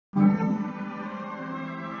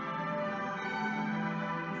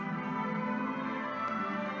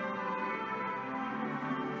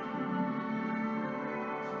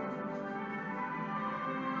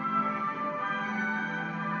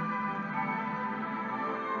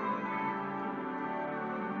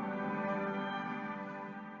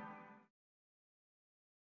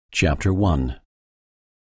Chapter 1.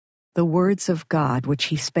 The words of God which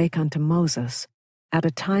he spake unto Moses, at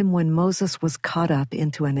a time when Moses was caught up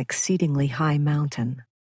into an exceedingly high mountain.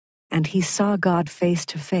 And he saw God face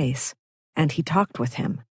to face, and he talked with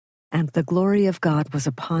him, and the glory of God was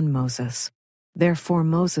upon Moses. Therefore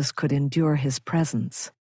Moses could endure his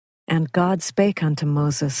presence. And God spake unto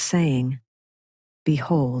Moses, saying,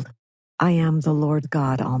 Behold, I am the Lord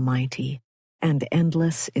God Almighty, and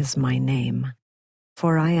endless is my name.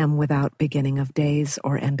 For I am without beginning of days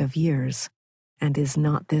or end of years, and is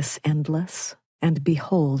not this endless? And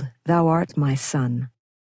behold, thou art my son.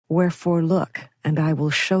 Wherefore look, and I will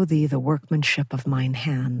show thee the workmanship of mine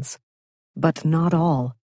hands. But not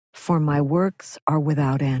all, for my works are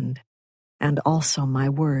without end, and also my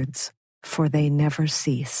words, for they never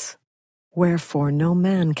cease. Wherefore no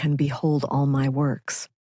man can behold all my works,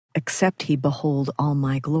 except he behold all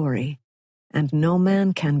my glory. And no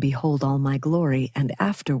man can behold all my glory and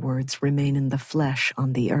afterwards remain in the flesh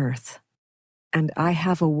on the earth. And I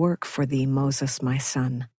have a work for thee, Moses my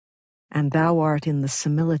son, and thou art in the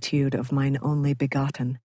similitude of mine only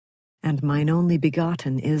begotten. And mine only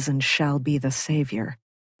begotten is and shall be the Savior,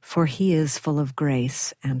 for he is full of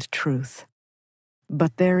grace and truth.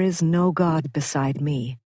 But there is no God beside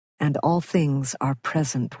me, and all things are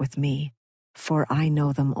present with me, for I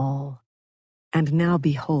know them all. And now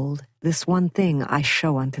behold, this one thing I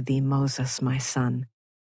show unto thee, Moses my son.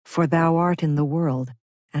 For thou art in the world,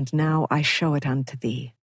 and now I show it unto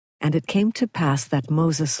thee. And it came to pass that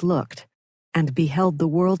Moses looked, and beheld the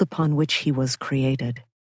world upon which he was created.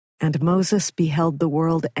 And Moses beheld the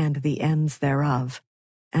world and the ends thereof,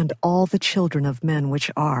 and all the children of men which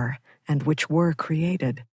are, and which were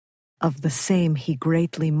created. Of the same he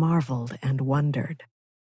greatly marveled and wondered.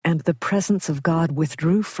 And the presence of God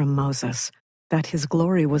withdrew from Moses, that his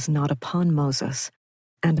glory was not upon Moses.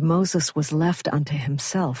 And Moses was left unto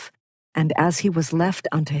himself, and as he was left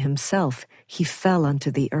unto himself, he fell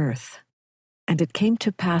unto the earth. And it came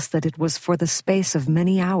to pass that it was for the space of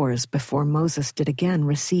many hours before Moses did again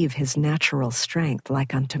receive his natural strength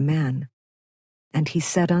like unto man. And he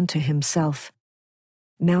said unto himself,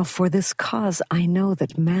 Now for this cause I know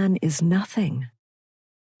that man is nothing,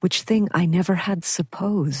 which thing I never had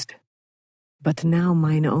supposed. But now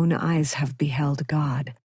mine own eyes have beheld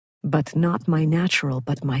God, but not my natural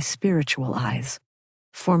but my spiritual eyes.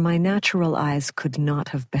 For my natural eyes could not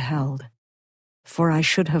have beheld. For I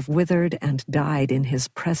should have withered and died in his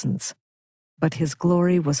presence. But his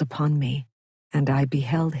glory was upon me, and I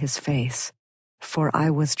beheld his face, for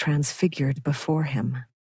I was transfigured before him.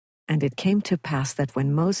 And it came to pass that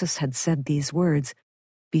when Moses had said these words,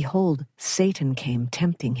 behold, Satan came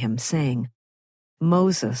tempting him, saying,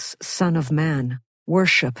 Moses, son of man,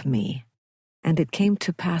 worship me. And it came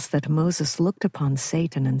to pass that Moses looked upon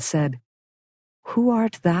Satan and said, Who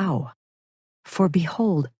art thou? For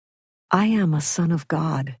behold, I am a son of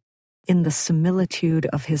God, in the similitude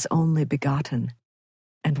of his only begotten.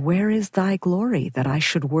 And where is thy glory that I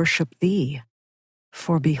should worship thee?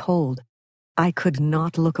 For behold, I could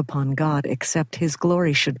not look upon God except his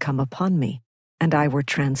glory should come upon me, and I were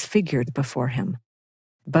transfigured before him.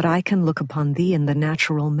 But I can look upon thee in the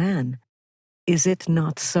natural man. Is it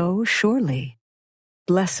not so, surely?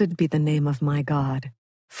 Blessed be the name of my God,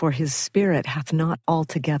 for his Spirit hath not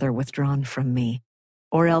altogether withdrawn from me.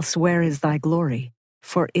 Or else where is thy glory?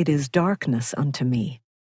 For it is darkness unto me.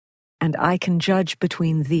 And I can judge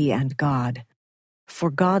between thee and God. For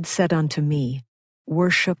God said unto me,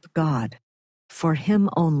 Worship God, for him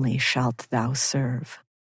only shalt thou serve.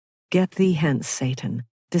 Get thee hence, Satan,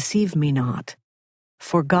 deceive me not.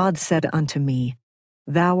 For God said unto me,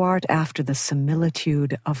 Thou art after the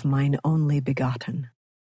similitude of mine only begotten.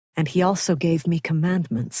 And he also gave me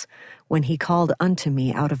commandments, when he called unto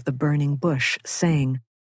me out of the burning bush, saying,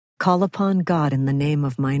 Call upon God in the name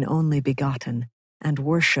of mine only begotten, and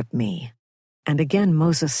worship me. And again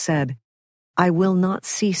Moses said, I will not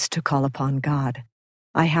cease to call upon God.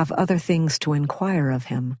 I have other things to inquire of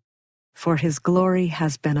him, for his glory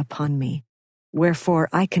has been upon me. Wherefore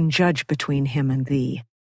I can judge between him and thee.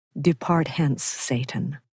 Depart hence,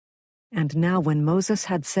 Satan. And now when Moses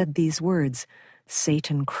had said these words,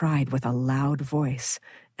 Satan cried with a loud voice,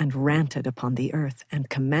 and ranted upon the earth, and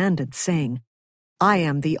commanded, saying, I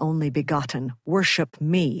am the only begotten, worship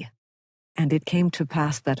me. And it came to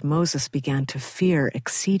pass that Moses began to fear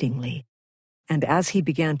exceedingly. And as he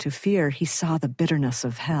began to fear, he saw the bitterness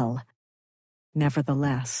of hell.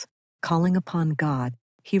 Nevertheless, calling upon God,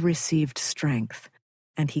 he received strength,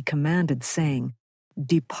 and he commanded, saying,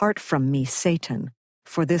 Depart from me, Satan,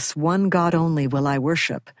 for this one God only will I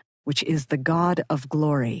worship, which is the God of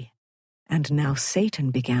glory. And now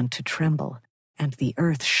Satan began to tremble, and the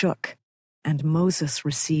earth shook, and Moses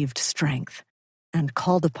received strength, and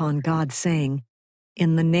called upon God, saying,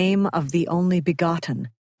 "In the name of the only begotten,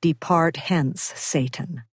 depart hence,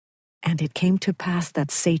 Satan." And it came to pass that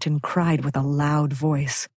Satan cried with a loud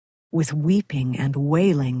voice, with weeping and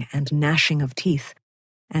wailing and gnashing of teeth,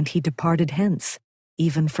 and he departed hence,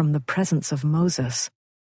 even from the presence of Moses,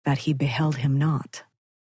 that he beheld him not.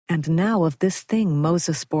 And now of this thing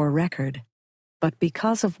Moses bore record, but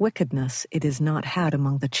because of wickedness it is not had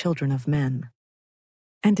among the children of men.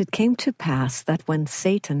 And it came to pass that when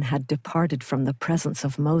Satan had departed from the presence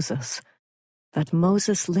of Moses, that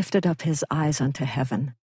Moses lifted up his eyes unto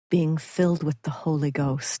heaven, being filled with the Holy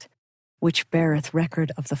Ghost, which beareth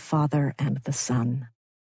record of the Father and the Son.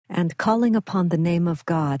 And calling upon the name of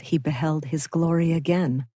God, he beheld his glory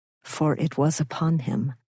again, for it was upon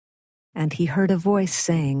him. And he heard a voice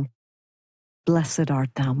saying, "Blessed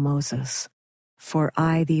art thou, Moses, for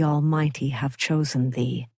I, the Almighty, have chosen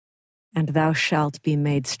thee, and thou shalt be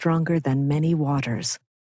made stronger than many waters,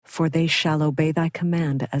 for they shall obey thy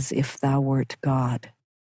command as if thou wert God.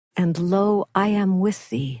 And lo, I am with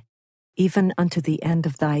thee, even unto the end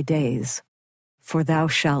of thy days, for thou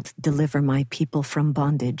shalt deliver my people from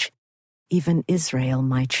bondage, even Israel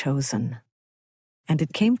my chosen." And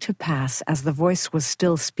it came to pass, as the voice was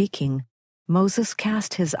still speaking, Moses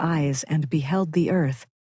cast his eyes and beheld the earth,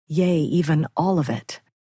 yea, even all of it.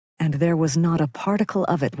 And there was not a particle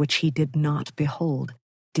of it which he did not behold,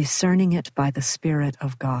 discerning it by the Spirit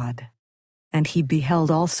of God. And he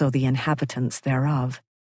beheld also the inhabitants thereof,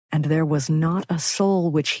 and there was not a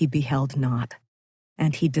soul which he beheld not.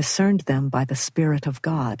 And he discerned them by the Spirit of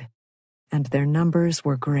God. And their numbers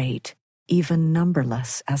were great, even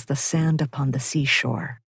numberless as the sand upon the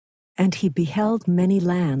seashore. And he beheld many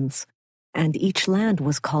lands, and each land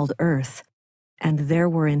was called earth, and there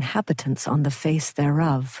were inhabitants on the face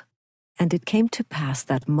thereof. And it came to pass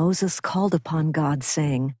that Moses called upon God,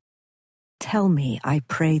 saying, "Tell me, I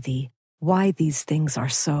pray thee, why these things are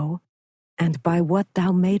so, and by what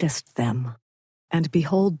thou madest them." And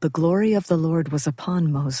behold, the glory of the Lord was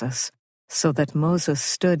upon Moses, so that Moses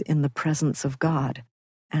stood in the presence of God,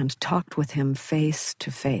 and talked with him face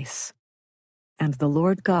to face. And the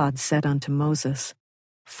Lord God said unto Moses,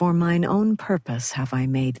 "For mine own purpose have I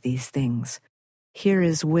made these things. Here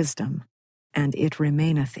is wisdom, and it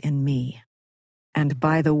remaineth in me. And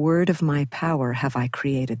by the word of my power have I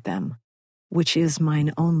created them, which is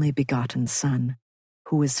mine only begotten Son,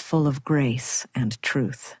 who is full of grace and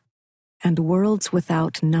truth. And worlds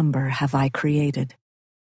without number have I created,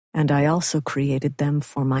 and I also created them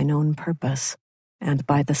for mine own purpose, and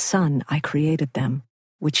by the Son I created them,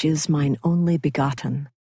 which is mine only begotten.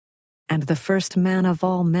 And the first man of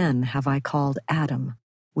all men have I called Adam,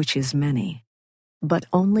 which is many. But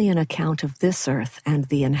only an account of this earth and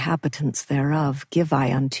the inhabitants thereof give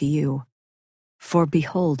I unto you. For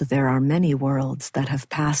behold, there are many worlds that have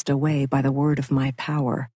passed away by the word of my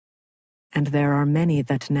power, and there are many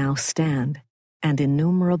that now stand, and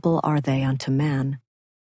innumerable are they unto man.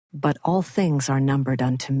 But all things are numbered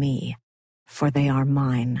unto me, for they are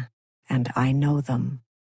mine, and I know them.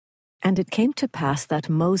 And it came to pass that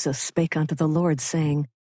Moses spake unto the Lord, saying,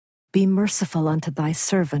 Be merciful unto thy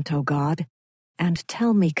servant, O God, and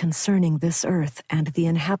tell me concerning this earth and the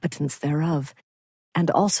inhabitants thereof, and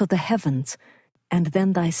also the heavens, and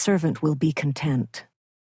then thy servant will be content.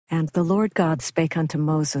 And the Lord God spake unto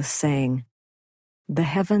Moses, saying, The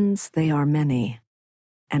heavens, they are many,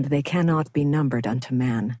 and they cannot be numbered unto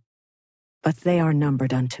man, but they are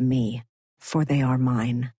numbered unto me, for they are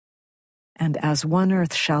mine. And as one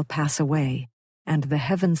earth shall pass away, and the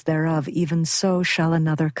heavens thereof, even so shall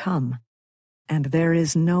another come. And there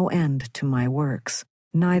is no end to my works,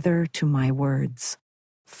 neither to my words.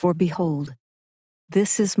 For behold,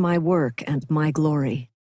 this is my work and my glory,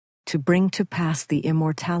 to bring to pass the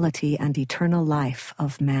immortality and eternal life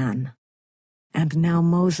of man. And now,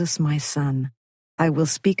 Moses, my son, I will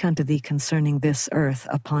speak unto thee concerning this earth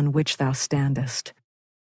upon which thou standest,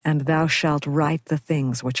 and thou shalt write the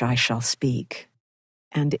things which I shall speak.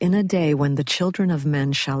 And in a day when the children of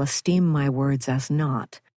men shall esteem my words as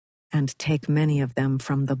naught, and take many of them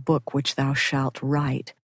from the book which thou shalt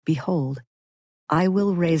write, behold, I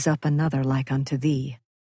will raise up another like unto thee,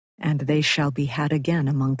 and they shall be had again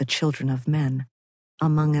among the children of men,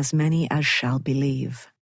 among as many as shall believe.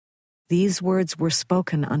 These words were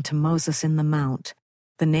spoken unto Moses in the mount,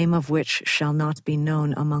 the name of which shall not be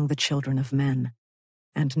known among the children of men.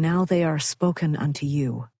 And now they are spoken unto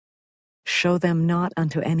you. Show them not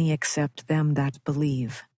unto any except them that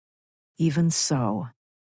believe. Even so.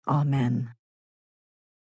 Amen.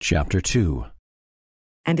 Chapter 2.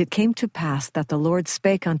 And it came to pass that the Lord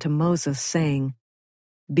spake unto Moses, saying,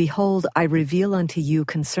 Behold, I reveal unto you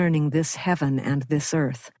concerning this heaven and this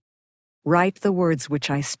earth. Write the words which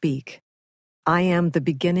I speak. I am the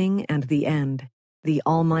beginning and the end, the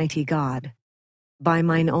Almighty God. By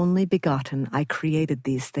mine only begotten I created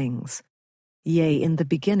these things. Yea, in the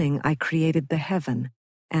beginning I created the heaven,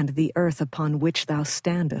 and the earth upon which thou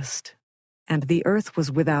standest. And the earth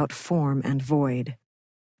was without form and void.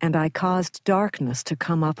 And I caused darkness to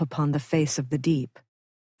come up upon the face of the deep,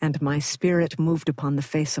 and my spirit moved upon the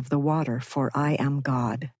face of the water, for I am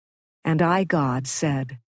God. And I, God,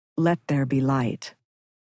 said, Let there be light.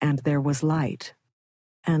 And there was light.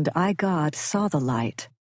 And I, God, saw the light,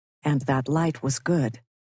 and that light was good.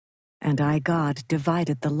 And I, God,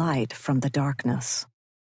 divided the light from the darkness.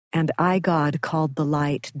 And I, God, called the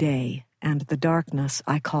light day, and the darkness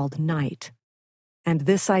I called night. And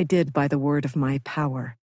this I did by the word of my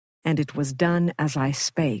power, and it was done as I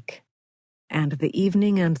spake. And the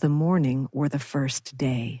evening and the morning were the first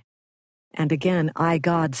day. And again I,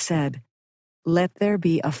 God, said, Let there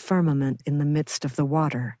be a firmament in the midst of the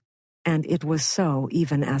water. And it was so,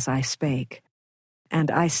 even as I spake.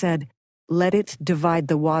 And I said, Let it divide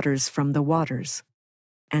the waters from the waters.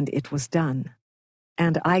 And it was done.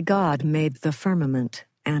 And I, God, made the firmament,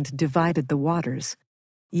 and divided the waters,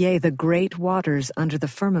 yea, the great waters under the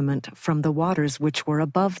firmament from the waters which were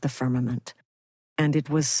above the firmament. And it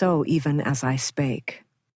was so, even as I spake.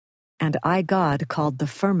 And I, God, called the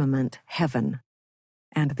firmament heaven.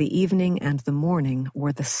 And the evening and the morning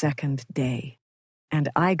were the second day. And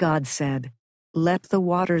I, God, said, Let the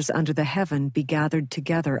waters under the heaven be gathered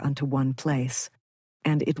together unto one place.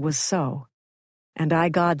 And it was so. And I,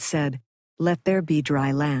 God, said, Let there be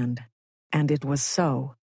dry land. And it was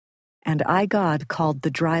so. And I, God, called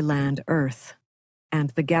the dry land earth. And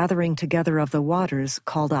the gathering together of the waters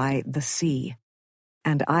called I the sea.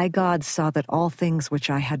 And I, God, saw that all things which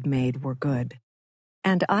I had made were good.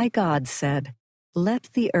 And I, God, said, Let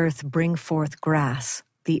the earth bring forth grass,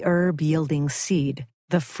 the herb yielding seed,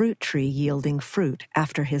 the fruit tree yielding fruit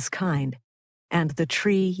after his kind, and the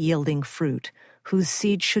tree yielding fruit, whose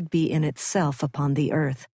seed should be in itself upon the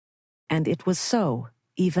earth. And it was so,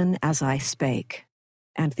 even as I spake.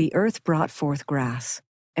 And the earth brought forth grass,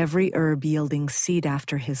 every herb yielding seed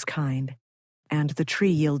after his kind, and the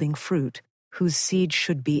tree yielding fruit, whose seed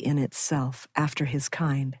should be in itself after his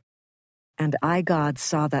kind. And I, God,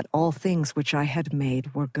 saw that all things which I had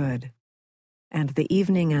made were good. And the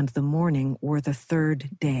evening and the morning were the third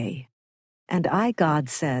day. And I, God,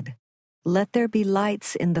 said, Let there be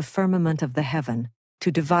lights in the firmament of the heaven,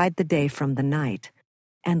 to divide the day from the night,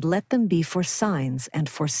 and let them be for signs and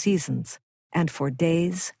for seasons, and for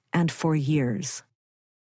days and for years.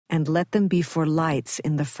 And let them be for lights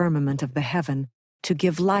in the firmament of the heaven, to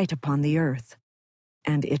give light upon the earth.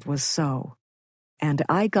 And it was so. And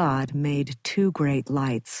I, God, made 2 great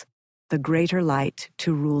lights, the greater light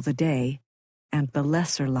to rule the day, and the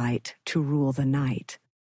lesser light to rule the night.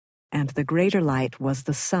 And the greater light was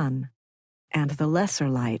the sun, and the lesser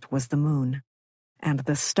light was the moon. And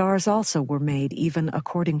the stars also were made even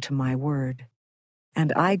according to my word.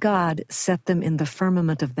 And I, God, set them in the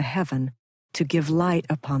firmament of the heaven, to give light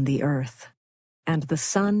upon the earth, and the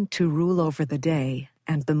sun to rule over the day,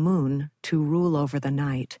 and the moon to rule over the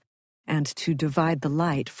night, and to divide the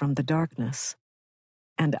light from the darkness.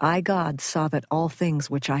 And I, God, saw that all things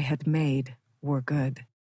which I had made were good.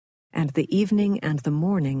 And the evening and the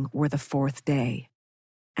morning were the 4th day.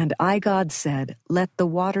 And I, God, said, Let the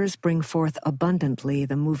waters bring forth abundantly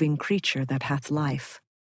the moving creature that hath life,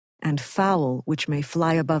 and fowl which may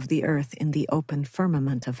fly above the earth in the open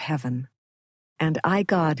firmament of heaven. And I,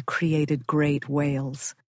 God, created great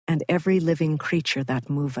whales, and every living creature that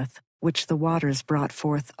moveth, which the waters brought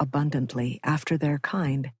forth abundantly after their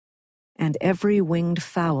kind, and every winged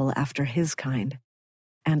fowl after his kind.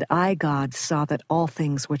 And I, God, saw that all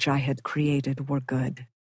things which I had created were good.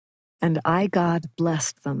 And I, God,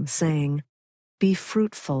 blessed them, saying, Be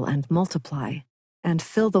fruitful and multiply, and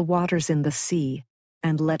fill the waters in the sea,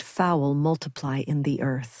 and let fowl multiply in the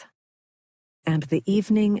earth. And the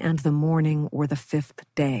evening and the morning were the 5th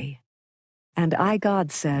day. And I,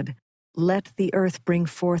 God, said, Let the earth bring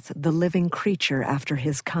forth the living creature after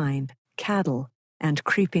his kind, cattle, and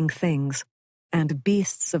creeping things, and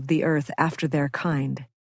beasts of the earth after their kind.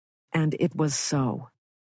 And it was so.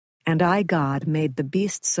 And I, God, made the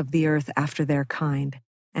beasts of the earth after their kind,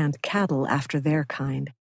 and cattle after their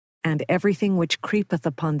kind, and everything which creepeth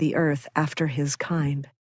upon the earth after his kind.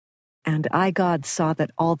 And I, God, saw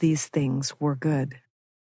that all these things were good.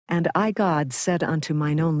 And I, God, said unto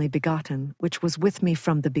mine only begotten, which was with me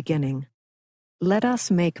from the beginning, Let us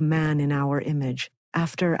make man in our image,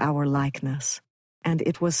 after our likeness. And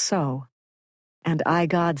it was so. And I,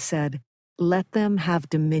 God, said, Let them have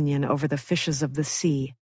dominion over the fishes of the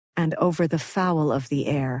sea, and over the fowl of the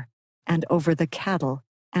air, and over the cattle,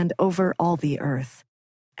 and over all the earth,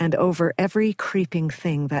 and over every creeping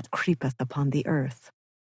thing that creepeth upon the earth.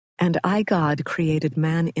 And I, God, created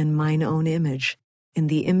man in mine own image. In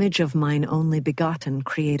the image of mine only begotten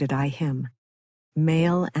created I him.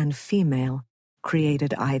 Male and female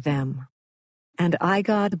created I them. And I,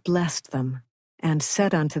 God, blessed them, and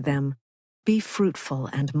said unto them, Be fruitful,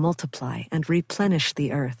 and multiply, and replenish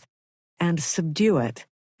the earth, and subdue it,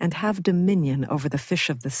 and have dominion over the fish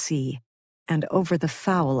of the sea, and over the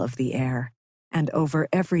fowl of the air, and over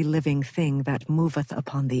every living thing that moveth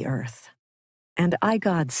upon the earth. And I,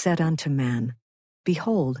 God, said unto man,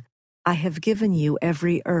 Behold, I have given you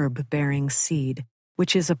every herb bearing seed,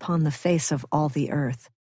 which is upon the face of all the earth,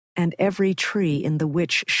 and every tree in the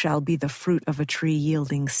which shall be the fruit of a tree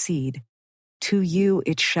yielding seed. To you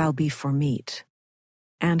it shall be for meat.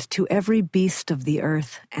 And to every beast of the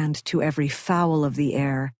earth, and to every fowl of the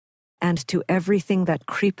air, and to everything that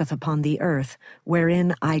creepeth upon the earth,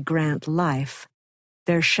 wherein I grant life,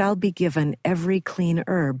 there shall be given every clean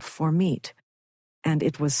herb for meat. And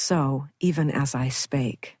it was so, even as I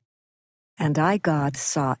spake. And I, God,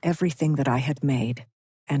 saw everything that I had made,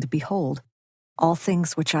 and behold, all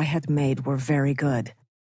things which I had made were very good.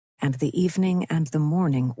 And the evening and the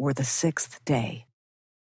morning were the sixth day.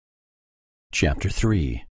 Chapter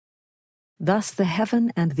 3. Thus the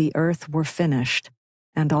heaven and the earth were finished,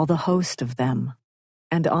 and all the host of them.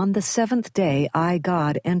 And on the seventh day I,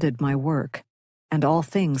 God, ended my work, and all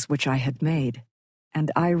things which I had made. And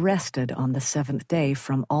I rested on the seventh day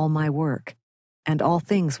from all my work, and all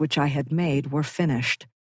things which I had made were finished.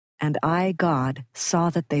 And I, God, saw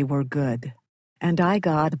that they were good. And I,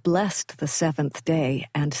 God, blessed the seventh day,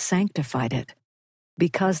 and sanctified it,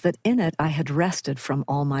 because that in it I had rested from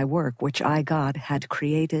all my work which I, God, had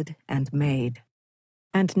created and made.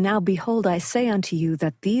 And now, behold, I say unto you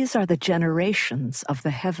that these are the generations of the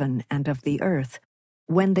heaven and of the earth,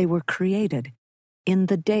 when they were created, in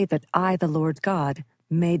the day that I, the Lord God,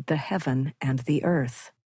 made the heaven and the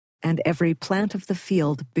earth, and every plant of the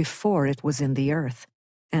field before it was in the earth,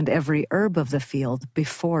 and every herb of the field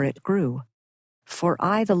before it grew. For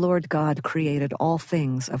I, the Lord God, created all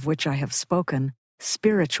things of which I have spoken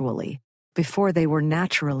spiritually, before they were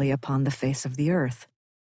naturally upon the face of the earth.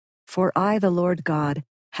 For I, the Lord God,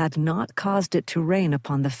 had not caused it to rain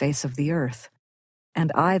upon the face of the earth.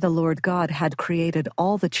 And I, the Lord God, had created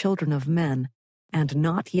all the children of men, and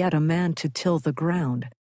not yet a man to till the ground.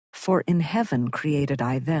 For in heaven created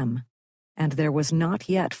I them. And there was not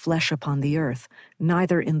yet flesh upon the earth,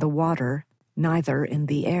 neither in the water, neither in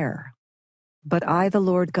the air. But I, the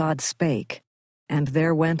Lord God, spake, and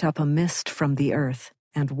there went up a mist from the earth,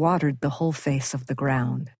 and watered the whole face of the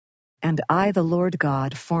ground. And I, the Lord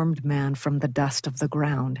God, formed man from the dust of the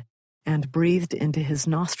ground, and breathed into his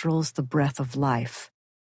nostrils the breath of life.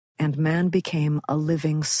 And man became a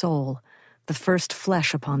living soul, the first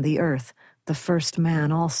flesh upon the earth, the first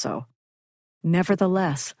man also.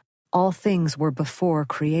 Nevertheless, all things were before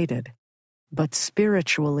created, but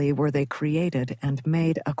spiritually were they created and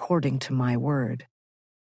made according to my word.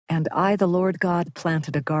 And I, the Lord God,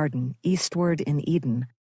 planted a garden eastward in Eden,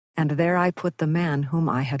 and there I put the man whom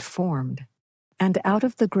I had formed. And out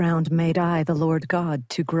of the ground made I, the Lord God,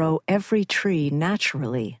 to grow every tree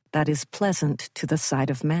naturally that is pleasant to the sight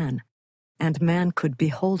of man, and man could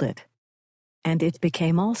behold it. And it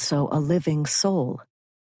became also a living soul,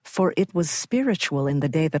 for it was spiritual in the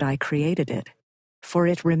day that I created it. For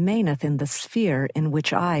it remaineth in the sphere in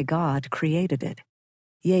which I, God, created it,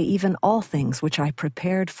 yea, even all things which I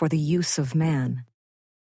prepared for the use of man.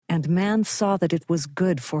 And man saw that it was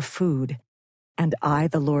good for food, and I,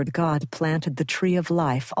 the Lord God, planted the tree of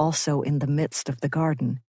life also in the midst of the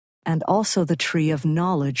garden, and also the tree of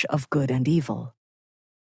knowledge of good and evil.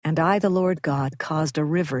 And I, the Lord God, caused a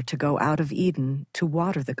river to go out of Eden to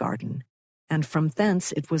water the garden, and from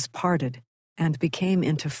thence it was parted, and became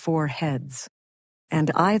into 4 heads. And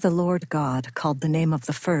I, the Lord God, called the name of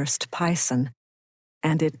the first Pison,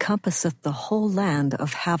 and it compasseth the whole land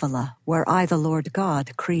of Havilah, where I, the Lord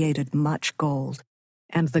God, created much gold.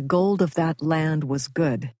 And the gold of that land was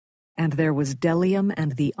good, and there was bdellium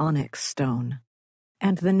and the onyx stone.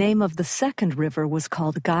 And the name of the second river was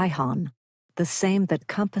called Gihon, the same that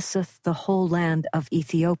compasseth the whole land of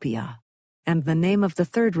Ethiopia. And the name of the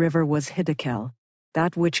third river was Hiddekel,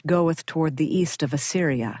 that which goeth toward the east of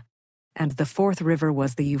Assyria. And the fourth river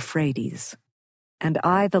was the Euphrates. And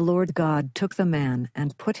I, the Lord God, took the man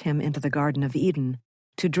and put him into the Garden of Eden,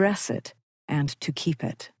 to dress it and to keep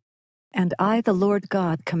it. And I, the Lord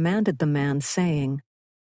God, commanded the man, saying,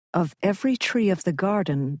 Of every tree of the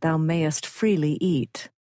garden thou mayest freely eat,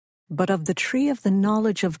 but of the tree of the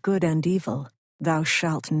knowledge of good and evil thou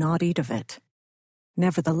shalt not eat of it.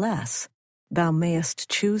 Nevertheless, thou mayest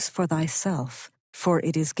choose for thyself, for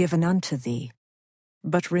it is given unto thee.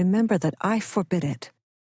 But remember that I forbid it,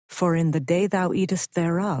 for in the day thou eatest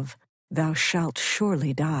thereof thou shalt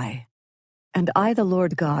surely die. And I, the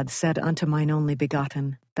Lord God, said unto mine only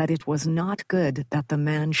begotten, that it was not good that the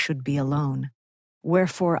man should be alone.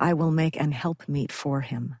 Wherefore I will make an helpmeet for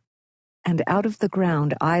him. And out of the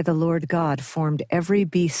ground I, the Lord God, formed every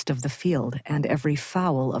beast of the field and every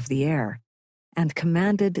fowl of the air, and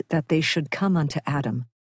commanded that they should come unto Adam,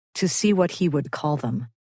 to see what he would call them.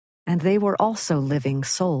 And they were also living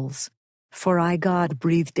souls, for I, God,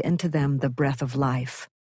 breathed into them the breath of life,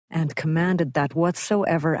 and commanded that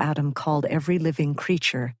whatsoever Adam called every living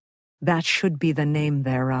creature, that should be the name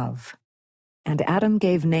thereof. And Adam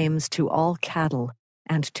gave names to all cattle,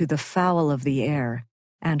 and to the fowl of the air,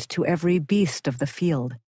 and to every beast of the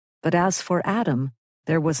field. But as for Adam,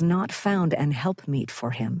 there was not found an helpmeet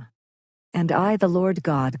for him. And I, the Lord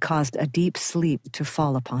God, caused a deep sleep to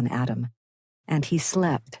fall upon Adam. And he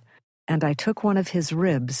slept, and I took one of his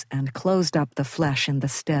ribs, and closed up the flesh in the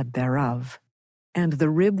stead thereof. And the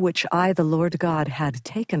rib which I, the Lord God, had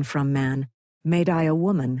taken from man, made I a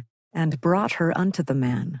woman, and brought her unto the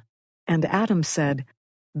man. And Adam said,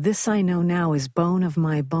 This I know now is bone of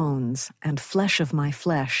my bones, and flesh of my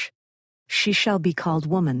flesh. She shall be called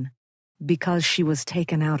woman, because she was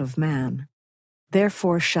taken out of man.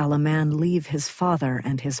 Therefore shall a man leave his father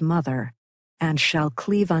and his mother, and shall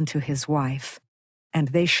cleave unto his wife, and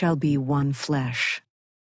they shall be one flesh.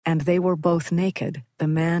 And they were both naked, the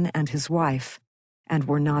man and his wife, and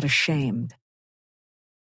were not ashamed.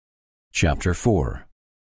 Chapter 4.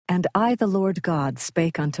 And I, the Lord God,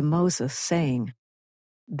 spake unto Moses, saying,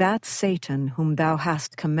 That Satan whom thou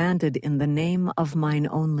hast commanded in the name of mine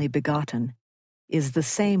only begotten is the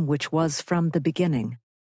same which was from the beginning.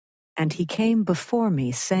 And he came before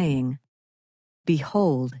me, saying,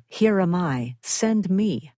 Behold, here am I, send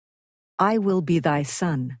me. I will be thy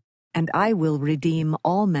son, and I will redeem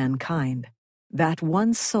all mankind. That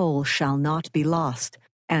one soul shall not be lost,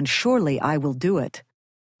 and surely I will do it.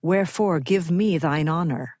 Wherefore give me thine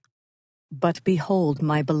honor. But behold,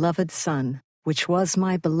 my beloved Son, which was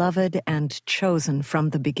my beloved and chosen from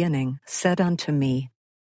the beginning, said unto me,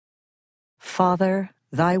 Father,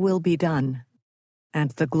 thy will be done,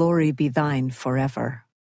 and the glory be thine forever.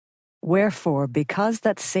 Wherefore, because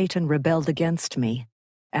that Satan rebelled against me,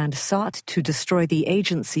 and sought to destroy the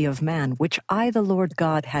agency of man which I, the Lord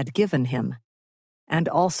God, had given him, and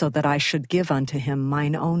also that I should give unto him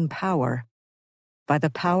mine own power, by the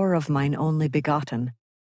power of mine only begotten,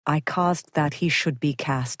 I caused that he should be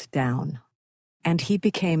cast down. And he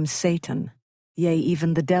became Satan, yea,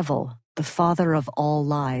 even the devil, the father of all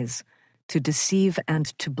lies, to deceive and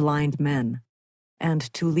to blind men, and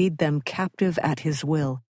to lead them captive at his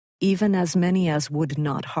will, even as many as would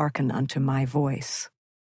not hearken unto my voice.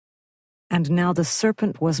 And now the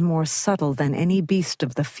serpent was more subtle than any beast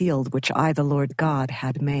of the field which I, the Lord God,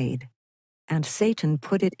 had made. And Satan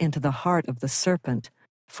put it into the heart of the serpent,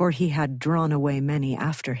 for he had drawn away many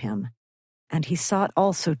after him. And he sought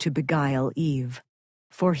also to beguile Eve,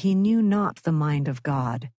 for he knew not the mind of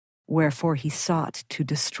God, wherefore he sought to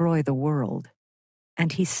destroy the world.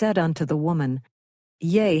 And he said unto the woman,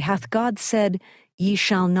 Yea, hath God said, Ye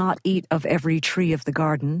shall not eat of every tree of the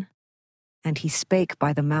garden? And he spake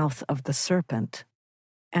by the mouth of the serpent.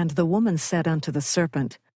 And the woman said unto the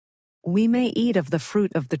serpent, We may eat of the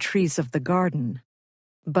fruit of the trees of the garden,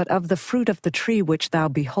 but of the fruit of the tree which thou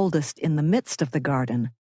beholdest in the midst of the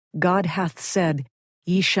garden, God hath said,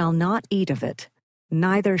 Ye shall not eat of it,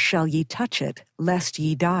 neither shall ye touch it, lest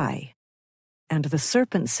ye die. And the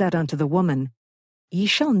serpent said unto the woman, Ye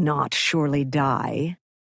shall not surely die,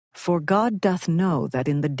 for God doth know that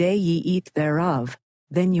in the day ye eat thereof,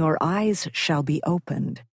 then your eyes shall be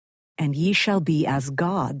opened, and ye shall be as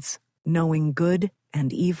gods, knowing good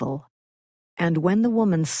and evil. And when the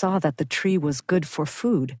woman saw that the tree was good for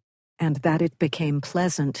food, and that it became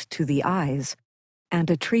pleasant to the eyes, and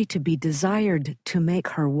a tree to be desired to make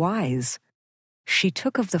her wise, she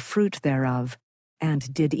took of the fruit thereof,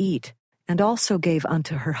 and did eat, and also gave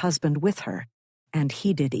unto her husband with her, and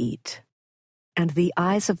he did eat. And the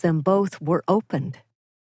eyes of them both were opened,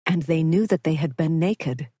 and they knew that they had been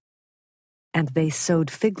naked. And they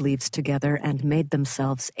sewed fig leaves together and made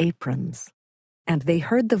themselves aprons. And they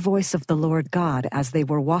heard the voice of the Lord God as they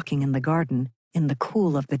were walking in the garden in the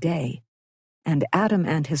cool of the day. And Adam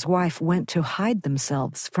and his wife went to hide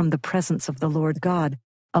themselves from the presence of the Lord God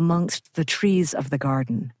amongst the trees of the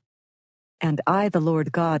garden. And I, the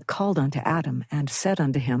Lord God, called unto Adam, and said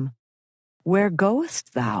unto him, Where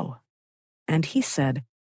goest thou? And he said,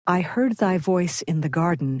 I heard thy voice in the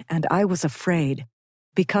garden, and I was afraid,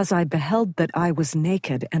 because I beheld that I was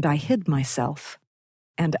naked, and I hid myself.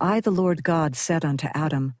 And I, the Lord God, said unto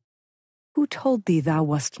Adam, Who told thee thou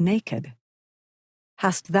wast naked?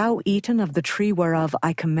 Hast thou eaten of the tree whereof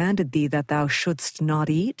I commanded thee that thou shouldst not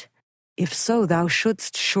eat? If so, thou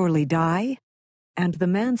shouldst surely die. And the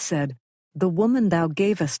man said, The woman thou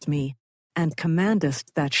gavest me, and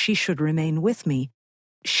commandest that she should remain with me,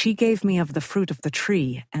 she gave me of the fruit of the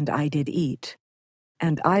tree, and I did eat.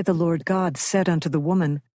 And I, the Lord God, said unto the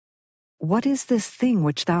woman, What is this thing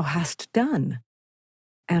which thou hast done?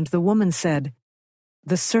 And the woman said,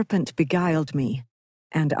 The serpent beguiled me,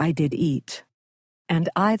 and I did eat. And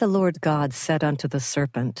I, the Lord God, said unto the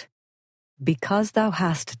serpent, Because thou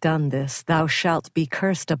hast done this, thou shalt be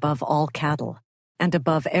cursed above all cattle, and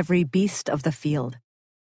above every beast of the field.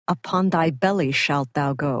 Upon thy belly shalt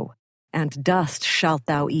thou go, and dust shalt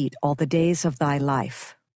thou eat all the days of thy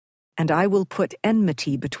life. And I will put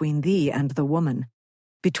enmity between thee and the woman,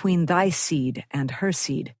 between thy seed and her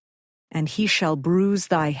seed, and he shall bruise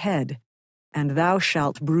thy head, and thou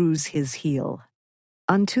shalt bruise his heel.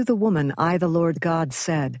 Unto the woman I, the Lord God,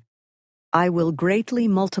 said, I will greatly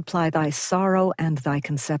multiply thy sorrow and thy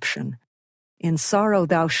conception. In sorrow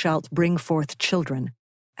thou shalt bring forth children,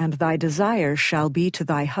 and thy desire shall be to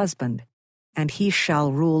thy husband, and he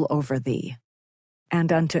shall rule over thee.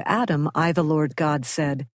 And unto Adam I, the Lord God,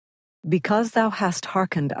 said, Because thou hast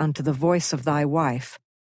hearkened unto the voice of thy wife,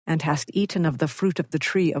 and hast eaten of the fruit of the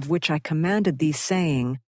tree of which I commanded thee,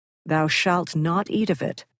 saying, Thou shalt not eat of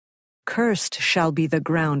it, cursed shall be the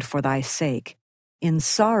ground for thy sake. In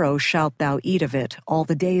sorrow shalt thou eat of it all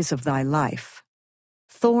the days of thy life.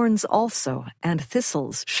 Thorns also and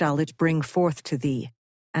thistles shall it bring forth to thee,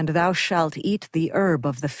 and thou shalt eat the herb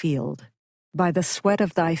of the field. By the sweat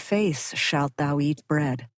of thy face shalt thou eat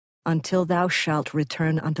bread, until thou shalt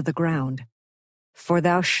return unto the ground. For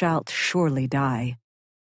thou shalt surely die.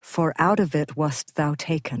 For out of it wast thou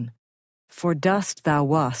taken. For dust thou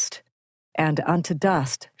wast, and unto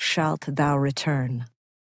dust shalt thou return.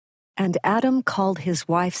 And Adam called his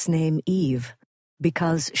wife's name Eve,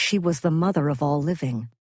 because she was the mother of all living.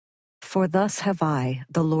 For thus have I,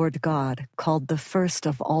 the Lord God, called the first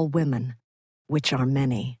of all women, which are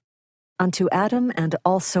many. Unto Adam and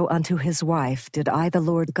also unto his wife did I, the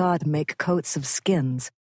Lord God, make coats of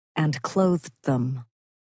skins, and clothed them.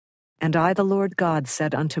 And I, the Lord God,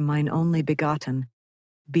 said unto mine only begotten,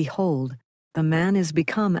 Behold, the man is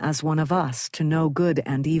become as one of us, to know good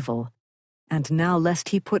and evil. And now lest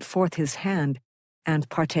he put forth his hand, and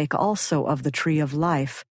partake also of the tree of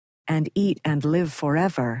life, and eat and live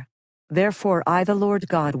forever. Therefore I, the Lord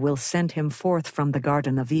God, will send him forth from the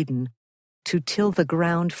Garden of Eden, to till the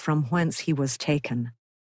ground from whence he was taken.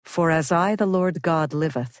 For as I, the Lord God,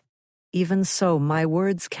 liveth, even so my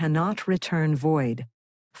words cannot return void,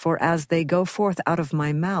 for as they go forth out of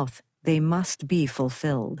my mouth, they must be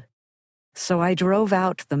fulfilled. So I drove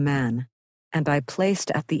out the man, and I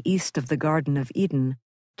placed at the east of the Garden of Eden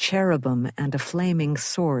cherubim and a flaming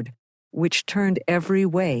sword, which turned every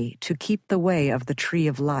way to keep the way of the tree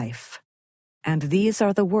of life. And these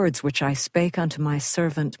are the words which I spake unto my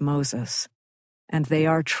servant Moses, and they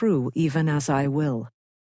are true even as I will,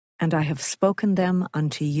 and I have spoken them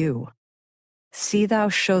unto you. See thou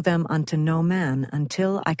show them unto no man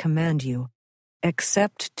until I command you,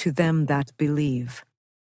 except to them that believe.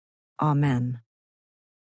 Amen.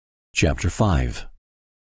 Chapter 5.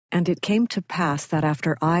 And it came to pass that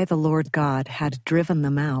after I, the Lord God, had driven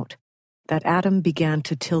them out, that Adam began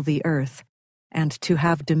to till the earth, and to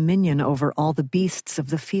have dominion over all the beasts of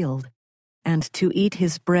the field, and to eat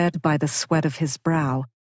his bread by the sweat of his brow,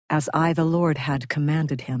 as I, the Lord, had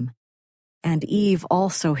commanded him. And Eve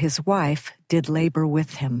also his wife did labor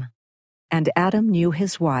with him. And Adam knew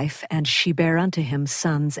his wife, and she bare unto him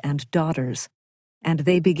sons and daughters, and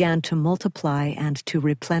they began to multiply and to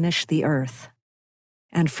replenish the earth.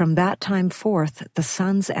 And from that time forth the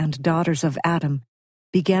sons and daughters of Adam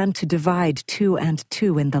began to divide two and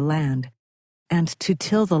two in the land, and to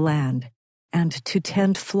till the land, and to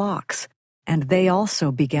tend flocks, and they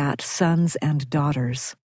also begat sons and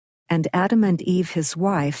daughters. And Adam and Eve his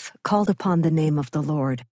wife called upon the name of the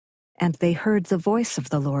Lord, and they heard the voice of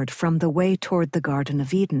the Lord from the way toward the Garden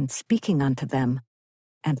of Eden, speaking unto them.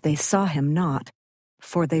 And they saw him not,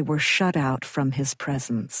 for they were shut out from his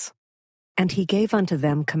presence. And he gave unto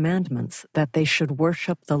them commandments that they should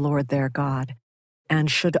worship the Lord their God, and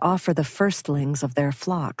should offer the firstlings of their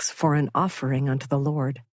flocks for an offering unto the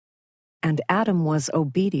Lord. And Adam was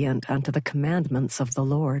obedient unto the commandments of the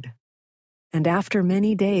Lord. And after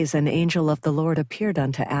many days an angel of the Lord appeared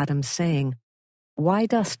unto Adam, saying, Why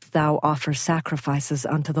dost thou offer sacrifices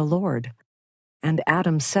unto the Lord? And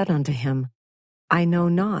Adam said unto him, I know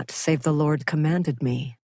not, save the Lord commanded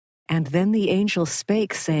me. And then the angel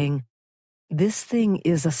spake, saying, This thing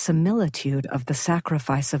is a similitude of the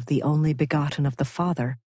sacrifice of the only begotten of the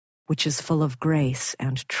Father, which is full of grace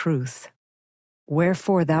and truth.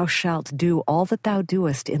 Wherefore thou shalt do all that thou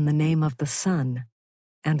doest in the name of the Son,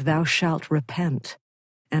 and thou shalt repent,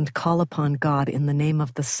 and call upon God in the name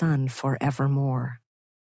of the Son for evermore.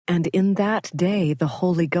 And in that day the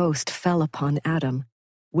Holy Ghost fell upon Adam,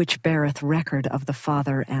 which beareth record of the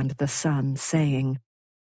Father and the Son, saying,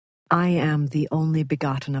 I am the only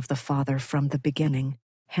begotten of the Father from the beginning,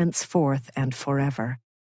 henceforth and forever,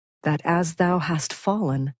 that as thou hast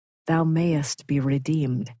fallen, thou mayest be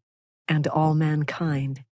redeemed, and all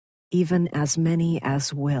mankind, even as many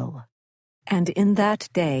as will. And in that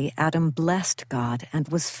day Adam blessed God and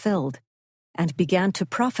was filled, and began to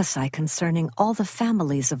prophesy concerning all the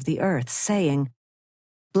families of the earth, saying,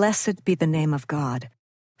 Blessed be the name of God,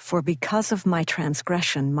 for because of my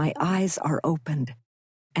transgression my eyes are opened,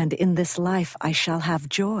 and in this life I shall have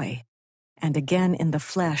joy, and again in the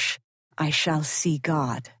flesh I shall see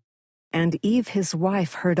God. And Eve his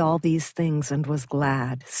wife heard all these things and was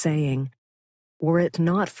glad, saying, Were it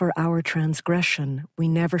not for our transgression, we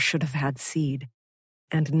never should have had seed,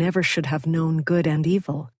 and never should have known good and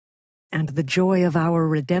evil, and the joy of our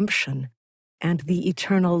redemption, and the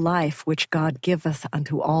eternal life which God giveth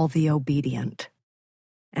unto all the obedient.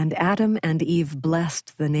 And Adam and Eve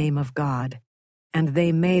blessed the name of God, and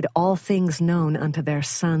they made all things known unto their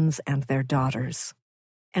sons and their daughters.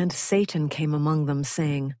 And Satan came among them,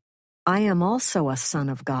 saying, I am also a son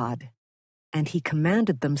of God. And he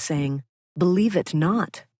commanded them, saying, Believe it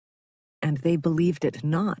not. And they believed it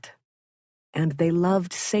not. And they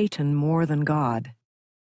loved Satan more than God.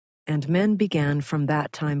 And men began from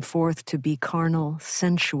that time forth to be carnal,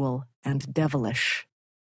 sensual, and devilish.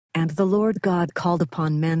 And the Lord God called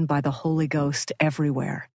upon men by the Holy Ghost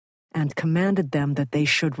everywhere, and commanded them that they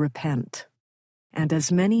should repent. And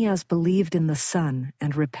as many as believed in the Son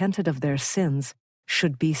and repented of their sins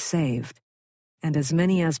should be saved, and as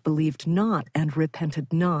many as believed not and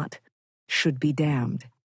repented not should be damned.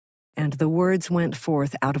 And the words went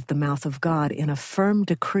forth out of the mouth of God in a firm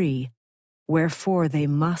decree, wherefore they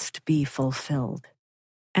must be fulfilled.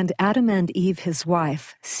 And Adam and Eve his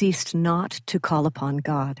wife ceased not to call upon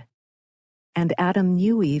God. And Adam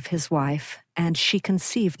knew Eve his wife, and she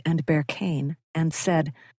conceived and bare Cain, and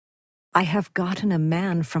said, I have gotten a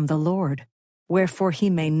man from the Lord, wherefore he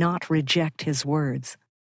may not reject his words.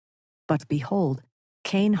 But behold,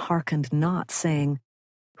 Cain hearkened not, saying,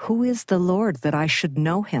 Who is the Lord that I should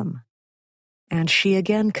know him? And she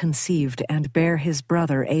again conceived and bare his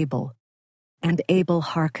brother Abel. And Abel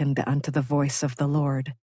hearkened unto the voice of the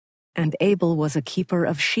Lord. And Abel was a keeper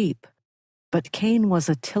of sheep, but Cain was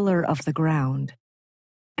a tiller of the ground.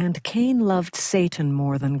 And Cain loved Satan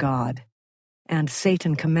more than God. And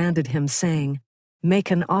Satan commanded him, saying,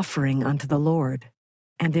 Make an offering unto the Lord.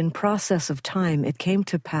 And in process of time it came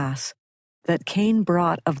to pass that Cain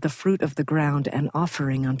brought of the fruit of the ground an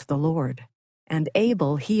offering unto the Lord. And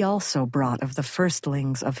Abel he also brought of the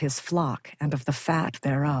firstlings of his flock and of the fat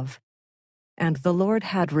thereof. And the Lord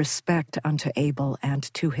had respect unto Abel and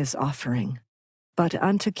to his offering. But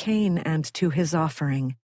unto Cain and to his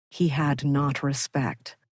offering he had not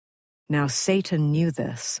respect. Now Satan knew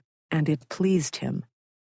this, and it pleased him.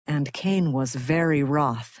 And Cain was very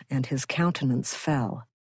wroth, and his countenance fell.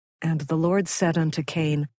 And the Lord said unto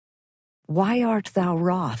Cain, Why art thou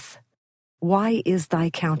wroth? Why is thy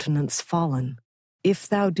countenance fallen? If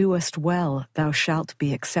thou doest well, thou shalt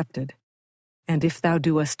be accepted. And if thou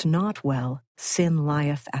doest not well, sin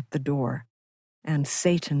lieth at the door, and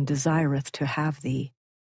Satan desireth to have thee.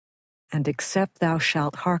 And except thou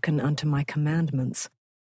shalt hearken unto my commandments,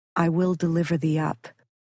 I will deliver thee up,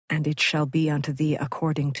 and it shall be unto thee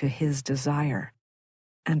according to his desire,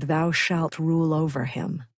 and thou shalt rule over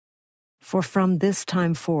him. For from this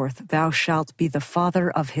time forth thou shalt be the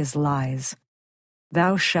father of his lies.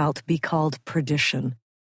 Thou shalt be called Perdition,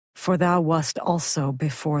 for thou wast also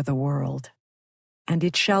before the world. And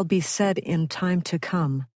it shall be said in time to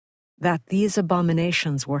come, that these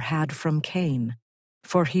abominations were had from Cain,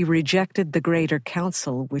 for he rejected the greater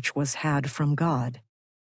counsel which was had from God.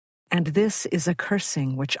 And this is a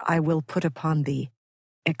cursing which I will put upon thee,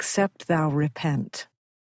 except thou repent.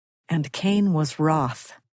 And Cain was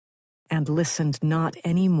wroth, and listened not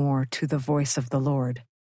any more to the voice of the Lord,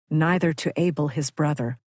 neither to Abel his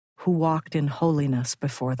brother, who walked in holiness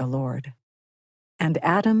before the Lord. And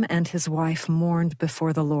Adam and his wife mourned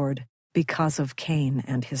before the Lord because of Cain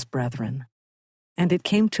and his brethren. And it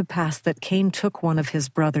came to pass that Cain took one of his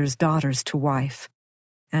brother's daughters to wife,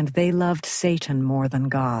 and they loved Satan more than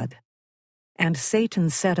God. And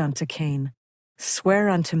Satan said unto Cain, Swear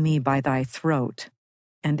unto me by thy throat,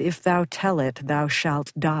 and if thou tell it, thou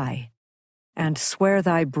shalt die. And swear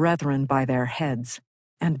thy brethren by their heads,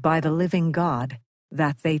 and by the living God,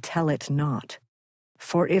 that they tell it not.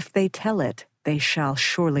 For if they tell it, they shall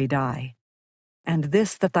surely die. And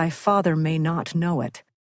this that thy father may not know it,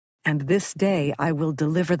 and this day I will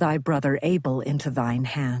deliver thy brother Abel into thine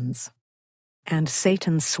hands. And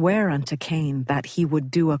Satan sware unto Cain that he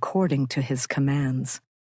would do according to his commands.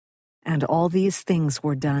 And all these things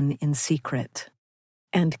were done in secret.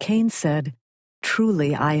 And Cain said,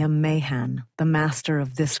 Truly I am Mahan, the master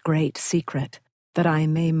of this great secret, that I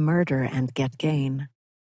may murder and get gain.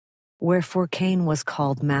 Wherefore Cain was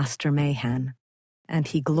called Master Mahan, and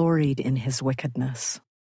he gloried in his wickedness.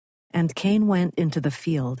 And Cain went into the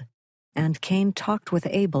field, and Cain talked with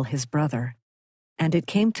Abel his brother. And it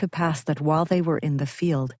came to pass that while they were in the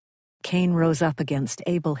field, Cain rose up against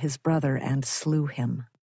Abel his brother and slew him.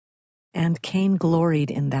 And Cain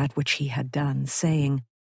gloried in that which he had done, saying,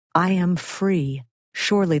 I am free,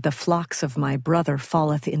 surely the flocks of my brother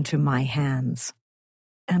falleth into my hands.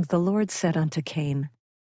 And the Lord said unto Cain,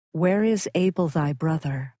 Where is Abel thy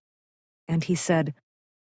brother? And he said,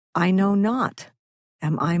 I know not.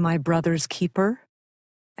 Am I my brother's keeper?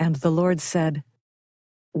 And the Lord said,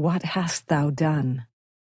 What hast thou done?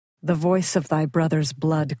 The voice of thy brother's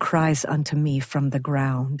blood cries unto me from the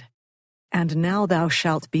ground. And now thou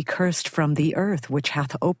shalt be cursed from the earth, which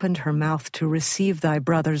hath opened her mouth to receive thy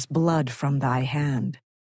brother's blood from thy hand.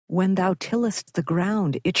 When thou tillest the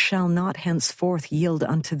ground, it shall not henceforth yield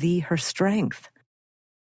unto thee her strength.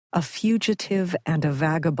 A fugitive and a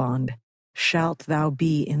vagabond shalt thou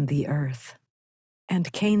be in the earth.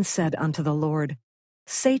 And Cain said unto the Lord,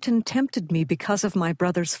 Satan tempted me because of my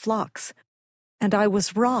brother's flocks, and I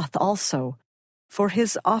was wroth also, for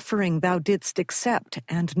his offering thou didst accept,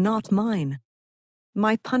 and not mine.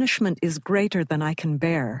 My punishment is greater than I can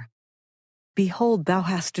bear. Behold, thou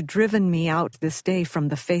hast driven me out this day from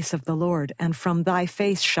the face of the Lord, and from thy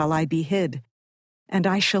face shall I be hid. And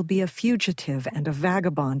I shall be a fugitive and a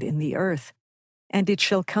vagabond in the earth. And it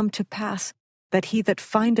shall come to pass that he that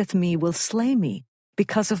findeth me will slay me,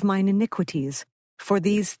 because of mine iniquities, for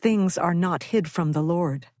these things are not hid from the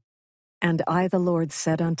Lord. And I the Lord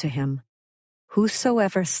said unto him,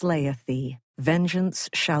 Whosoever slayeth thee, vengeance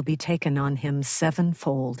shall be taken on him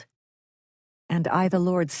sevenfold. And I the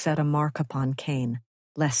Lord set a mark upon Cain,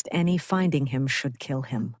 lest any finding him should kill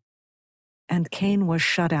him. And Cain was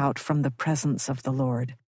shut out from the presence of the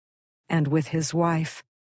Lord, and with his wife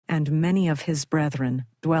and many of his brethren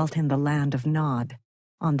dwelt in the land of Nod,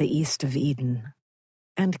 on the east of Eden.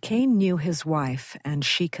 And Cain knew his wife, and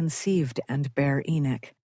she conceived and bare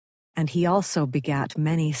Enoch. And he also begat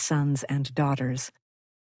many sons and daughters.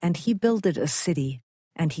 And he builded a city,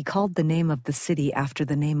 and he called the name of the city after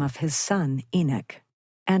the name of his son Enoch.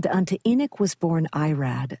 And unto Enoch was born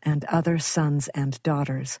Irad, and other sons and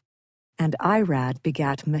daughters. And Irad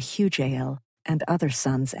begat Mehujael, and other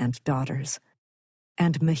sons and daughters.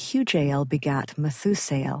 And Mehujael begat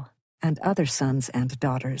Methusael, and other sons and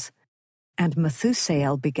daughters. And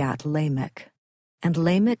Methusael begat Lamech. And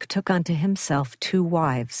Lamech took unto himself 2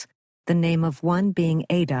 wives, the name of one being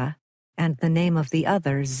Ada, and the name of the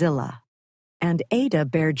other Zillah. And Ada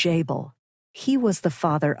bare Jabal. He was the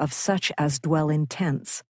father of such as dwell in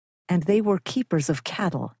tents, and they were keepers of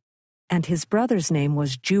cattle. And his brother's name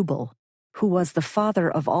was Jubal, who was the father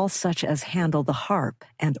of all such as handle the harp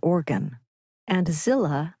and organ. And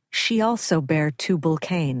Zillah, she also bare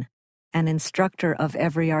Tubal-Cain, an instructor of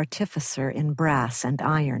every artificer in brass and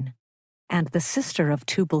iron. And the sister of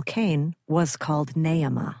Tubal-Cain was called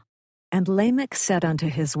Naamah. And Lamech said unto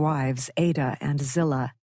his wives Ada and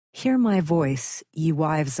Zillah, Hear my voice, ye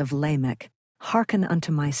wives of Lamech, hearken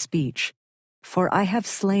unto my speech. For I have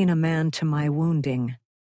slain a man to my wounding,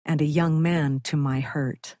 and a young man to my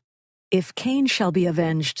hurt. If Cain shall be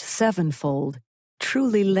avenged sevenfold,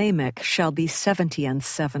 truly Lamech shall be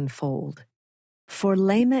 77-fold. For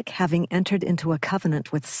Lamech, having entered into a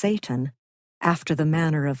covenant with Satan, after the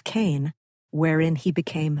manner of Cain, wherein he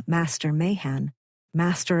became Master Mahan,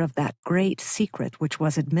 master of that great secret which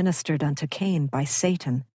was administered unto Cain by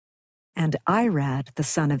Satan, and Irad, the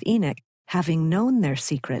son of Enoch, having known their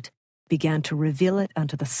secret, began to reveal it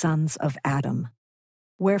unto the sons of Adam.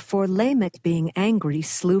 Wherefore Lamech, being angry,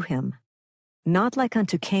 slew him, not like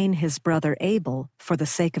unto Cain his brother Abel, for the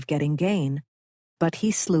sake of getting gain, but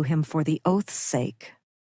he slew him for the oath's sake.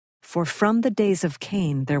 For from the days of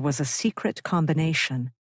Cain there was a secret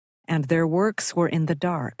combination, and their works were in the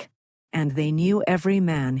dark, and they knew every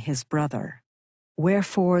man his brother.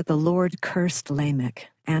 Wherefore the Lord cursed Lamech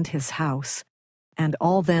and his house, and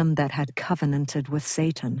all them that had covenanted with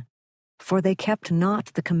Satan, for they kept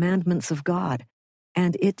not the commandments of God,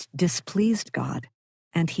 and it displeased God,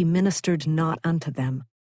 and he ministered not unto them.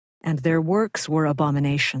 And their works were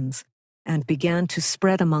abominations, and began to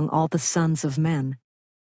spread among all the sons of men.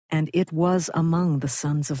 And it was among the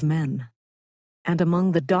sons of men. And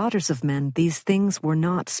among the daughters of men these things were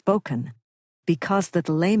not spoken, because that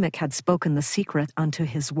Lamech had spoken the secret unto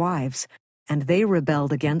his wives, and they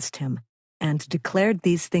rebelled against him, and declared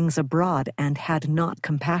these things abroad, and had not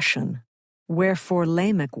compassion. Wherefore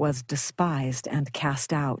Lamech was despised and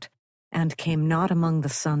cast out, and came not among the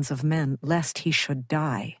sons of men, lest he should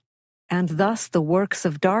die. And thus the works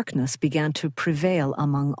of darkness began to prevail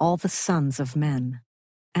among all the sons of men.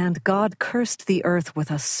 And God cursed the earth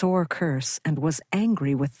with a sore curse, and was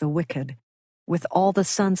angry with the wicked, with all the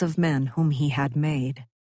sons of men whom he had made.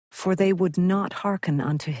 For they would not hearken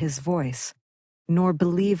unto his voice, nor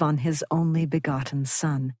believe on his only begotten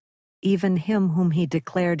Son, even him whom he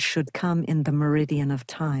declared should come in the meridian of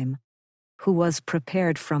time, who was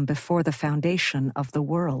prepared from before the foundation of the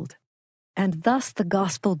world. And thus the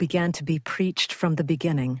gospel began to be preached from the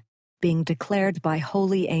beginning, being declared by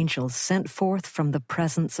holy angels sent forth from the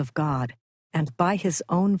presence of God, and by his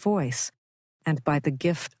own voice, and by the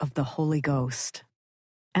gift of the Holy Ghost.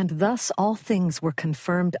 And thus all things were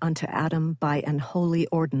confirmed unto Adam by an holy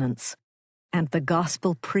ordinance, and the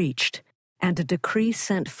gospel preached, and a decree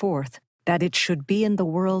sent forth, that it should be in the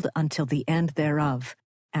world until the end thereof,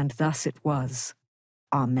 and thus it was.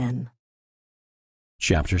 Amen.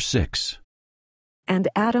 Chapter 6. And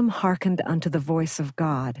Adam hearkened unto the voice of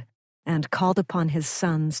God, and called upon his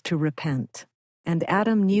sons to repent. And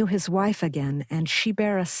Adam knew his wife again, and she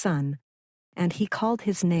bare a son, and he called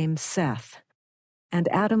his name Seth. And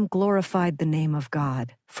Adam glorified the name of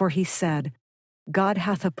God, for he said, God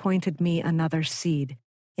hath appointed me another seed,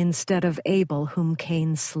 instead of Abel whom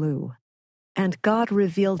Cain slew. And God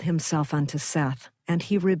revealed himself unto Seth, and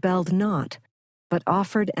he rebelled not, but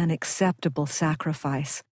offered an acceptable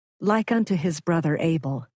sacrifice, like unto his brother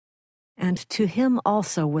Abel. And to him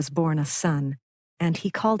also was born a son, and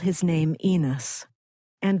he called his name Enos.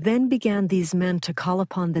 And then began these men to call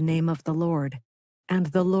upon the name of the Lord, and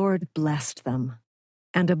the Lord blessed them.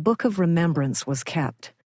 And a book of remembrance was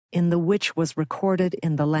kept, in the which was recorded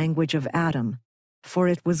in the language of Adam, for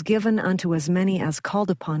it was given unto as many as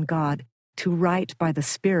called upon God to write by the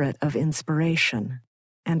Spirit of inspiration.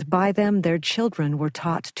 And by them their children were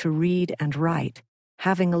taught to read and write,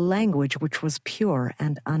 having a language which was pure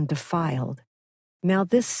and undefiled. Now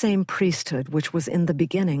this same priesthood which was in the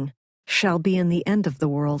beginning shall be in the end of the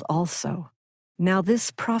world also. Now this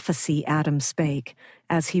prophecy Adam spake,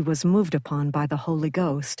 as he was moved upon by the Holy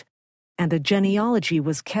Ghost, and a genealogy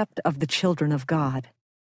was kept of the children of God.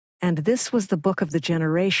 And this was the book of the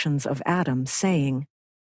generations of Adam, saying,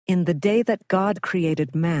 In the day that God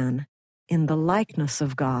created man, in the likeness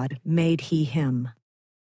of God made he him.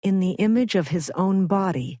 In the image of his own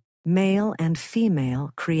body, male and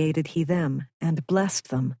female created he them, and blessed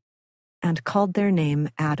them, and called their name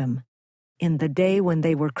Adam, in the day when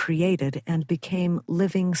they were created and became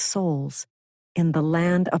living souls, in the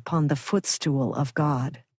land upon the footstool of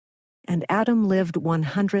God. And Adam lived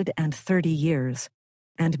 130 years,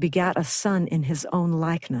 and begat a son in his own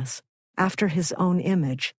likeness, after his own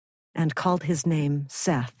image, and called his name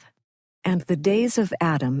Seth. And the days of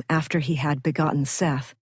Adam after he had begotten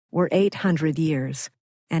Seth were 800 years,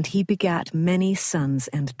 and he begat many sons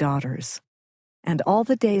and daughters. And all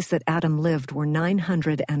the days that Adam lived were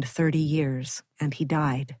 930 years, and he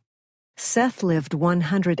died. Seth lived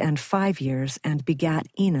 105 years, and begat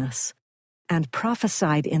Enos, and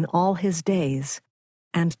prophesied in all his days,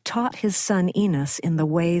 and taught his son Enos in the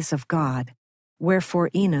ways of God, wherefore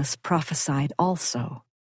Enos prophesied also.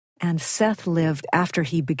 And Seth lived after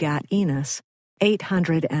he begat Enos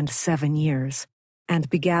 807 years, and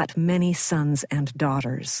begat many sons and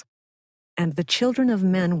daughters. And the children of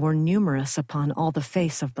men were numerous upon all the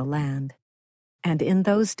face of the land. And in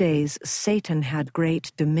those days Satan had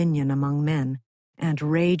great dominion among men, and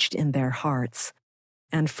raged in their hearts.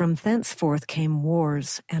 And from thenceforth came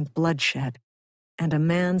wars and bloodshed, and a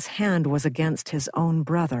man's hand was against his own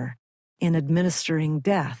brother, in administering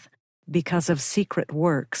death, because of secret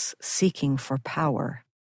works, seeking for power.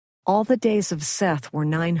 All the days of Seth were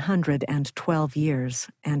 912 years,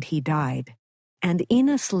 and he died. And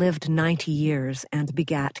Enos lived 90 years, and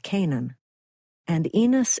begat Canaan. And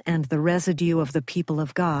Enos and the residue of the people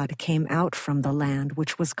of God came out from the land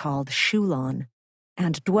which was called Shulon,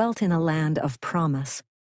 and dwelt in a land of promise,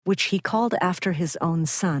 which he called after his own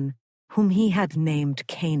son, whom he had named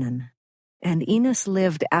Canaan. And Enos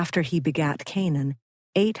lived after he begat Canaan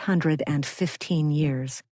 815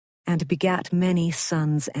 years, and begat many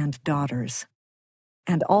sons and daughters.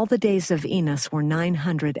 And all the days of Enos were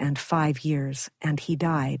 905 years, and he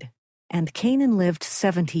died. And Canaan lived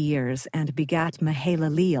 70 years, and begat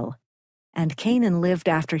Mahalaleel. And Canaan lived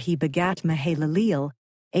after he begat Mahalaleel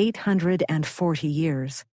 840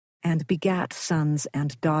 years, and begat sons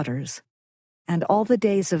and daughters. And all the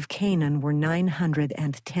days of Canaan were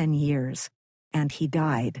 910 years, and he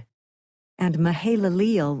died. And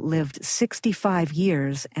Mahalaleel lived 65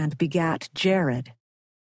 years, and begat Jared.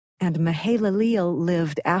 And Mahalaleel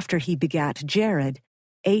lived after he begat Jared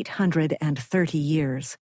 830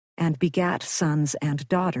 years, and begat sons and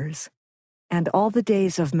daughters. And all the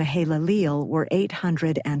days of Mahalaleel were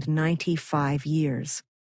 895 years,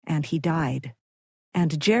 and he died.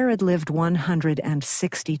 And Jared lived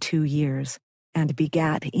 162 years, and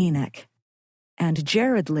begat Enoch. And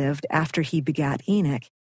Jared lived after he begat Enoch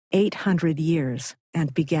 800 years,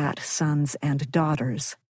 and begat sons and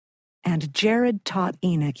daughters. And Jared taught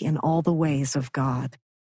Enoch in all the ways of God.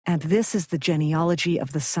 And this is the genealogy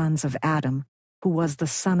of the sons of Adam, who was the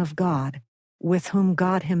Son of God, with whom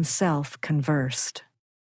God himself conversed.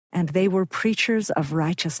 And they were preachers of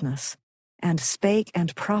righteousness, and spake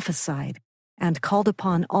and prophesied, and called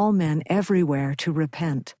upon all men everywhere to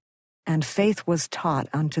repent. And faith was taught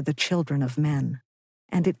unto the children of men.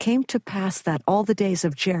 And it came to pass that all the days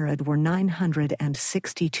of Jared were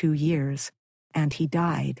 962 years, and he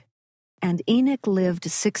died. And Enoch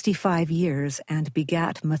lived 65 years, and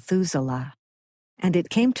begat Methuselah. And it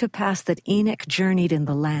came to pass that Enoch journeyed in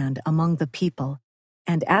the land among the people,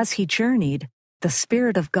 and as he journeyed, the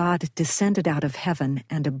Spirit of God descended out of heaven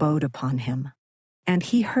and abode upon him. And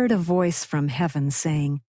he heard a voice from heaven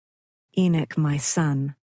saying, Enoch, my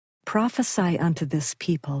son, prophesy unto this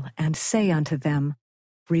people, and say unto them,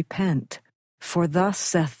 Repent, for thus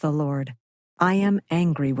saith the Lord, I am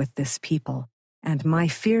angry with this people, and my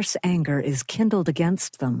fierce anger is kindled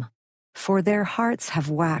against them, for their hearts have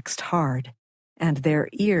waxed hard, and their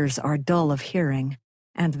ears are dull of hearing,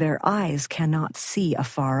 and their eyes cannot see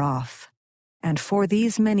afar off. And for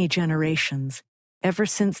these many generations, ever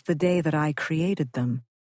since the day that I created them,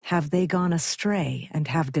 have they gone astray, and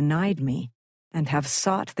have denied me, and have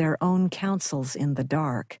sought their own counsels in the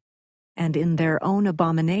dark, and in their own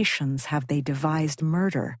abominations have they devised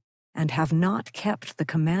murder, and have not kept the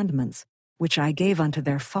commandments which I gave unto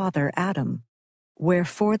their father Adam.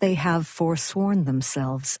 Wherefore they have forsworn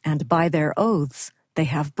themselves, and by their oaths they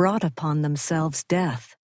have brought upon themselves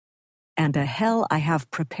death. And a hell I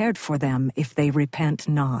have prepared for them if they repent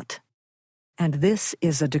not. And this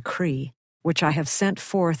is a decree, which I have sent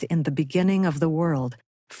forth in the beginning of the world,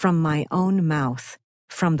 from my own mouth,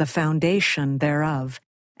 from the foundation thereof,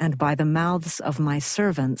 and by the mouths of my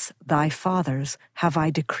servants, thy fathers, have I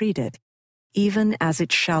decreed it, even as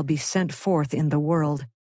it shall be sent forth in the world,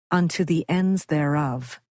 unto the ends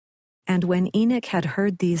thereof. And when Enoch had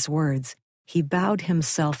heard these words, he bowed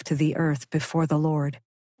himself to the earth before the Lord,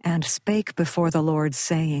 and spake before the Lord,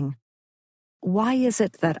 saying, Why is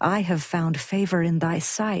it that I have found favor in thy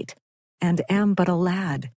sight, and am but a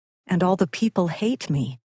lad, and all the people hate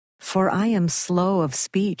me? For I am slow of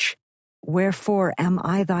speech, wherefore am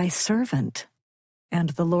I thy servant? And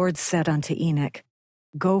the Lord said unto Enoch,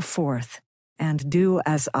 Go forth, and do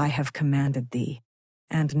as I have commanded thee,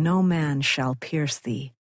 and no man shall pierce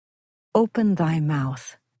thee. Open thy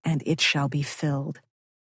mouth, and it shall be filled,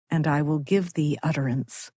 and I will give thee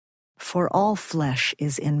utterance. For all flesh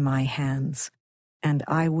is in my hands, and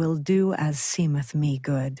I will do as seemeth me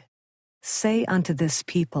good. Say unto this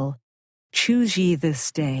people, Choose ye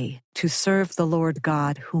this day to serve the Lord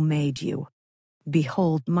God who made you.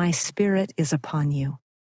 Behold, my spirit is upon you.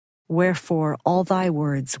 Wherefore all thy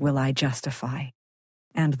words will I justify.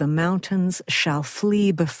 And the mountains shall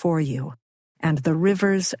flee before you, and the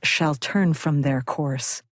rivers shall turn from their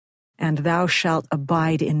course. And thou shalt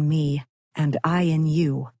abide in me, and I in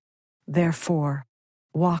you. Therefore,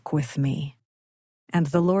 walk with me. And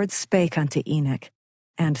the Lord spake unto Enoch,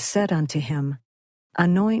 and said unto him,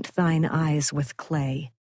 Anoint thine eyes with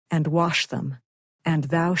clay, and wash them, and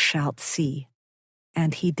thou shalt see.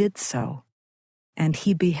 And he did so. And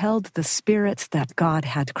he beheld the spirits that God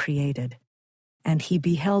had created. And he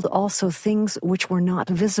beheld also things which were not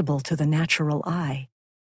visible to the natural eye.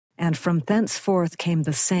 And from thenceforth came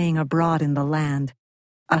the saying abroad in the land,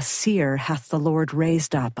 A seer hath the Lord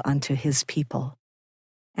raised up unto his people.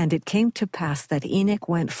 And it came to pass that Enoch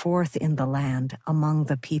went forth in the land among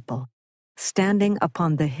the people, standing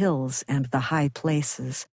upon the hills and the high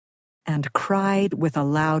places, and cried with a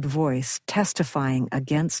loud voice, testifying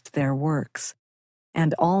against their works.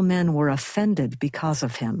 And all men were offended because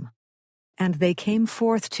of him. And they came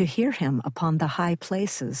forth to hear him upon the high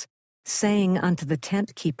places, saying unto the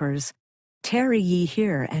tent keepers, Tarry ye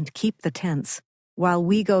here and keep the tents, while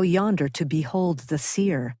we go yonder to behold the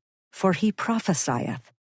seer, for he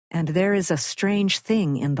prophesieth. And there is a strange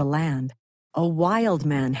thing in the land, a wild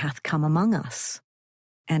man hath come among us.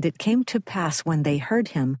 And it came to pass when they heard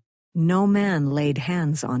him, no man laid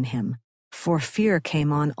hands on him, for fear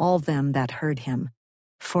came on all them that heard him,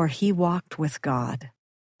 for he walked with God.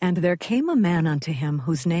 And there came a man unto him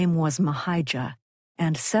whose name was Mahijah,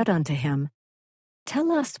 and said unto him,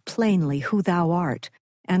 Tell us plainly who thou art,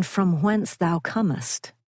 and from whence thou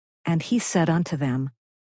comest. And he said unto them,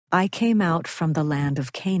 I came out from the land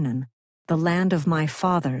of Canaan, the land of my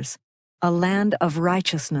fathers, a land of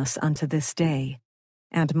righteousness unto this day.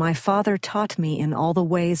 And my father taught me in all the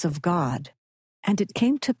ways of God. And it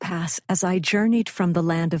came to pass, as I journeyed from the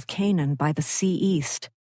land of Canaan by the sea east,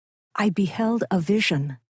 I beheld a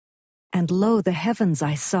vision. And lo, the heavens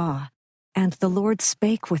I saw, and the Lord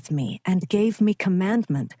spake with me, and gave me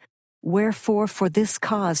commandment. Wherefore, for this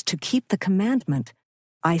cause, to keep the commandment,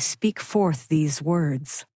 I speak forth these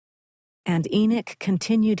words. And Enoch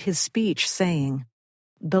continued his speech, saying,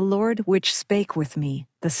 The Lord which spake with me,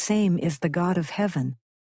 the same is the God of heaven,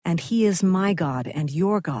 and he is my God and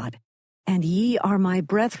your God, and ye are my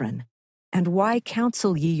brethren. And why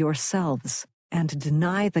counsel ye yourselves, and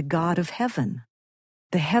deny the God of heaven?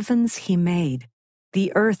 The heavens he made,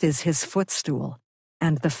 the earth is his footstool,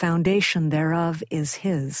 and the foundation thereof is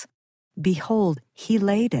his. Behold, he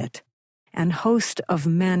laid it. An host of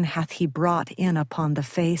men hath he brought in upon the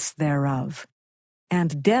face thereof.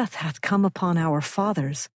 And death hath come upon our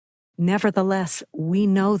fathers. Nevertheless, we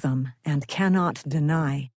know them, and cannot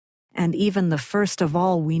deny. And even the first of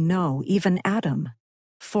all we know, even Adam.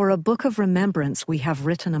 For a book of remembrance we have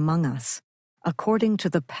written among us, according to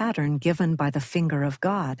the pattern given by the finger of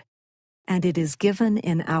God. And it is given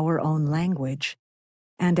in our own language.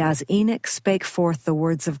 And as Enoch spake forth the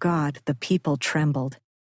words of God, the people trembled,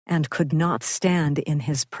 and could not stand in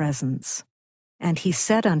his presence. And he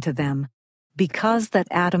said unto them, Because that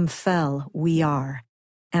Adam fell, we are,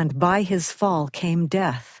 and by his fall came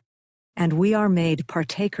death, and we are made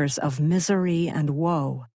partakers of misery and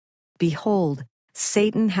woe. Behold,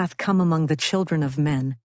 Satan hath come among the children of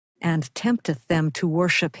men, and tempteth them to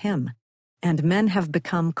worship him. And men have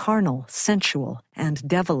become carnal, sensual, and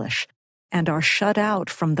devilish, and are shut out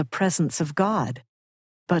from the presence of God.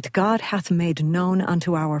 But God hath made known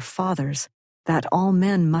unto our fathers that all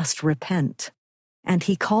men must repent. And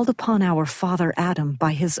he called upon our father Adam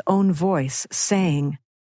by his own voice, saying,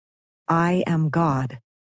 I am God.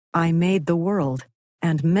 I made the world,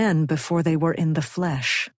 and men before they were in the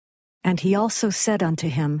flesh. And he also said unto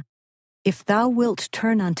him, If thou wilt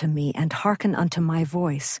turn unto me, and hearken unto my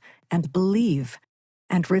voice, and believe,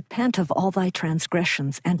 and repent of all thy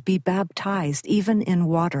transgressions, and be baptized even in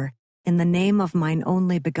water, in the name of mine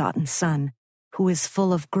only begotten Son, who is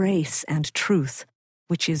full of grace and truth,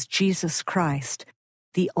 which is Jesus Christ,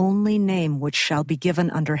 the only name which shall be given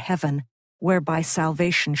under heaven, whereby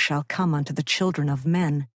salvation shall come unto the children of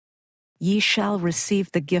men. Ye shall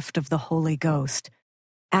receive the gift of the Holy Ghost,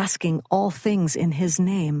 asking all things in his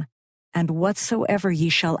name, and whatsoever ye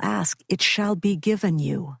shall ask, it shall be given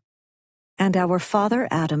you. And our father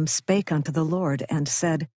Adam spake unto the Lord, and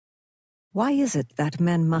said, Why is it that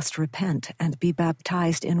men must repent and be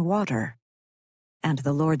baptized in water? And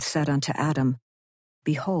the Lord said unto Adam,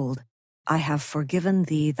 Behold, I have forgiven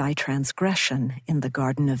thee thy transgression in the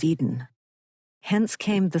Garden of Eden. Hence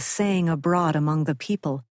came the saying abroad among the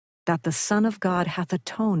people, that the Son of God hath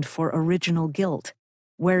atoned for original guilt,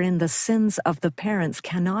 wherein the sins of the parents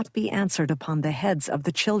cannot be answered upon the heads of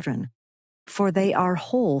the children, for they are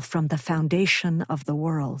whole from the foundation of the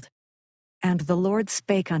world. And the Lord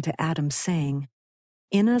spake unto Adam, saying,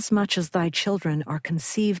 Inasmuch as thy children are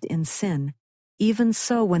conceived in sin, even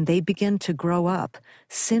so when they begin to grow up,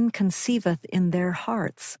 sin conceiveth in their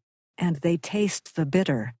hearts, and they taste the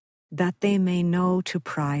bitter, that they may know to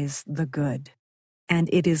prize the good. And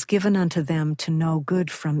it is given unto them to know good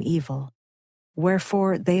from evil.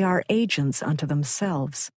 Wherefore they are agents unto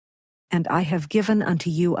themselves. And I have given unto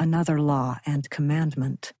you another law and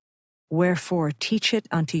commandment. Wherefore teach it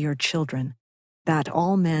unto your children, that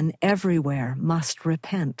all men everywhere must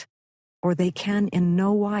repent, or they can in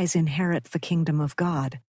no wise inherit the kingdom of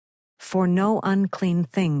God. For no unclean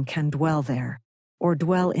thing can dwell there, or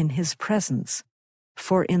dwell in his presence.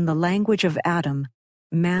 For in the language of Adam,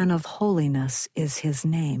 man of holiness is his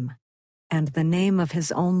name, and the name of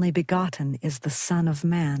his only begotten is the Son of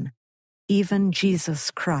Man, even Jesus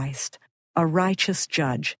Christ, a righteous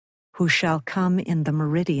judge, who shall come in the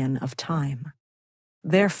meridian of time.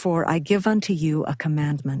 Therefore I give unto you a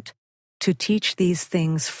commandment, to teach these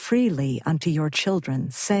things freely unto your children,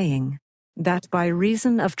 saying, that by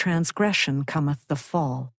reason of transgression cometh the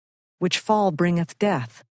fall, which fall bringeth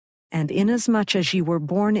death. And inasmuch as ye were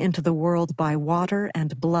born into the world by water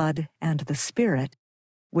and blood and the Spirit,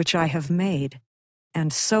 which I have made,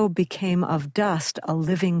 and so became of dust a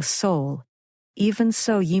living soul, even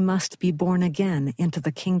so ye must be born again into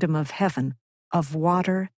the kingdom of heaven, of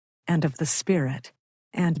water and of the Spirit,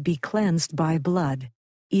 and be cleansed by blood,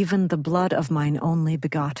 even the blood of mine only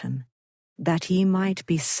begotten, that ye might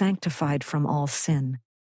be sanctified from all sin,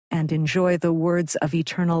 and enjoy the words of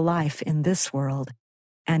eternal life in this world,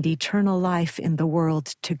 and eternal life in the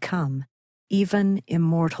world to come, even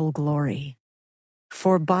immortal glory.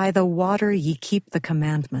 For by the water ye keep the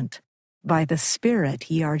commandment, by the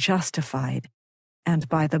Spirit ye are justified, and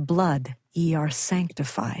by the blood ye are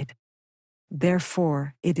sanctified.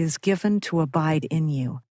 Therefore it is given to abide in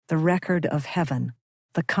you the record of heaven,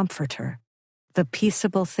 the Comforter, the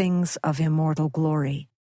peaceable things of immortal glory,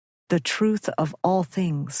 the truth of all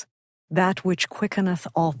things, that which quickeneth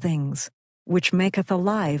all things, which maketh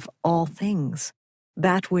alive all things,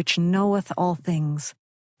 that which knoweth all things,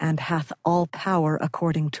 and hath all power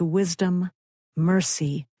according to wisdom,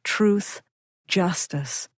 mercy, truth,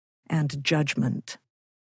 justice, and judgment.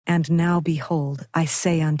 And now behold, I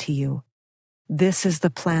say unto you, this is the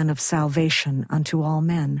plan of salvation unto all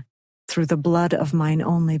men, through the blood of mine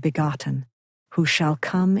only begotten, who shall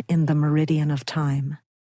come in the meridian of time.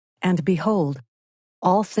 And behold,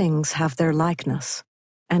 all things have their likeness,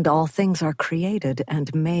 and all things are created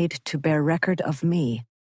and made to bear record of me,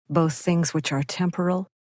 both things which are temporal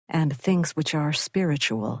and things which are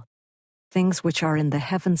spiritual, things which are in the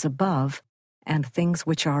heavens above, and things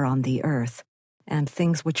which are on the earth, and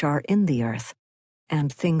things which are in the earth,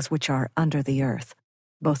 and things which are under the earth,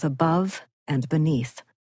 both above and beneath.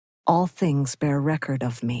 All things bear record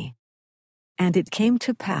of me. And it came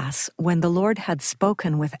to pass, when the Lord had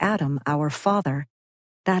spoken with Adam our father,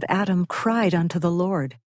 that Adam cried unto the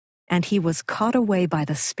Lord, and he was caught away by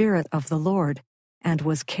the Spirit of the Lord, and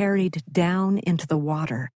was carried down into the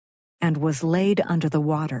water, and was laid under the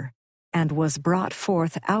water, and was brought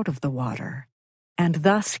forth out of the water. And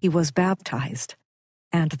thus he was baptized,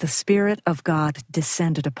 and the Spirit of God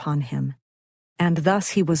descended upon him. And thus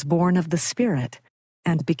he was born of the Spirit,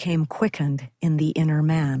 and became quickened in the inner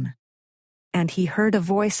man. And he heard a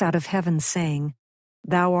voice out of heaven saying,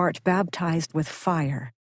 Thou art baptized with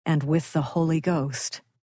fire, and with the Holy Ghost.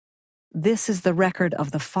 This is the record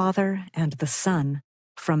of the Father and the Son,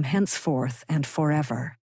 from henceforth and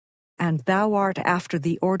forever. And thou art after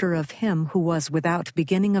the order of him who was without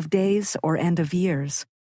beginning of days or end of years,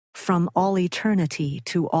 from all eternity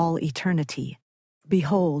to all eternity.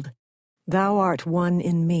 Behold, thou art one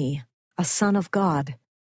in me, a Son of God,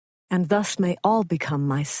 and thus may all become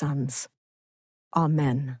my sons.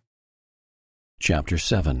 Amen. Chapter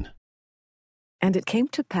 7. And it came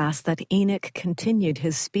to pass that Enoch continued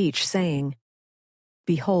his speech, saying,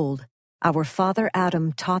 Behold, our father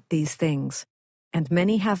Adam taught these things, and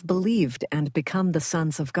many have believed and become the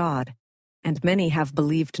sons of God, and many have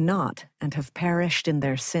believed not, and have perished in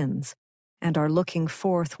their sins, and are looking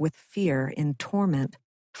forth with fear in torment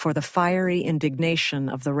for the fiery indignation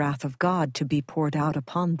of the wrath of God to be poured out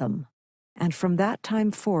upon them. And from that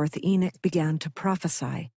time forth Enoch began to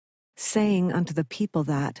prophesy, saying unto the people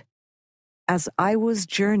that, As I was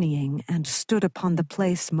journeying and stood upon the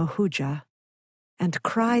place Mohujah, and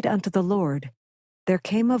cried unto the Lord, there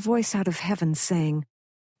came a voice out of heaven, saying,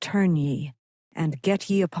 Turn ye, and get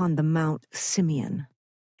ye upon the mount Simeon.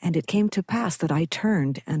 And it came to pass that I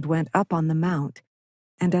turned and went up on the mount,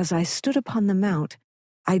 and as I stood upon the mount,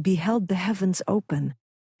 I beheld the heavens open,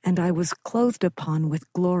 and I was clothed upon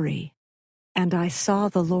with glory. And I saw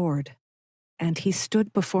the Lord, and he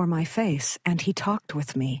stood before my face, and he talked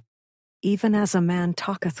with me, even as a man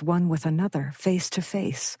talketh one with another, face to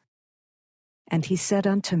face. And he said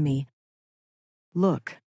unto me,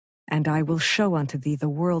 Look, and I will show unto thee the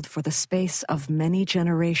world for the space of many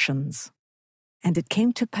generations. And it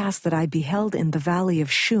came to pass that I beheld in the valley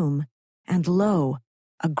of Shum, and lo,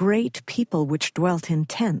 a great people which dwelt in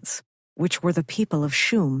tents, which were the people of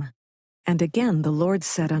Shum. And again the Lord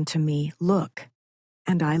said unto me, Look.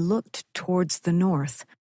 And I looked towards the north,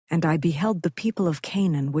 and I beheld the people of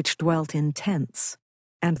Canaan which dwelt in tents.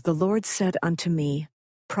 And the Lord said unto me,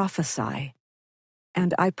 Prophesy.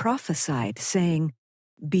 And I prophesied, saying,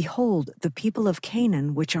 Behold, the people of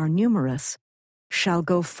Canaan, which are numerous, shall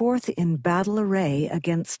go forth in battle array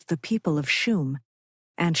against the people of Shum,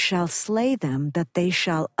 and shall slay them, that they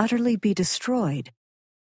shall utterly be destroyed.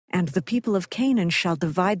 And the people of Canaan shall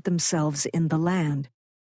divide themselves in the land,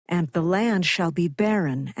 and the land shall be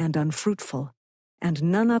barren and unfruitful, and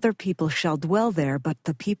none other people shall dwell there but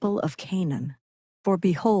the people of Canaan. For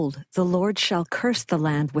behold, the Lord shall curse the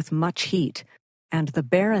land with much heat, and the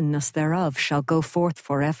barrenness thereof shall go forth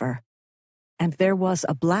forever. And there was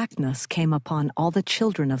a blackness came upon all the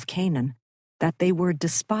children of Canaan, that they were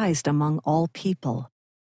despised among all people.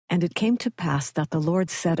 And it came to pass that the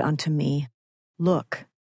Lord said unto me, Look.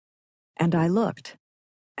 And I looked,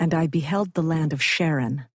 and I beheld the land of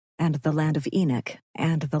Sharon, and the land of Enoch,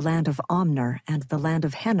 and the land of Omner, and the land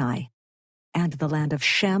of Heni, and the land of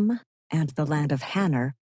Shem, and the land of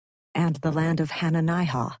Hanner, and the land of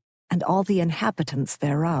Hananiah, and all the inhabitants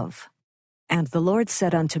thereof. And the Lord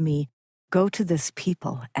said unto me, Go to this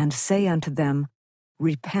people, and say unto them,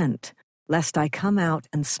 Repent, lest I come out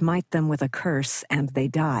and smite them with a curse, and they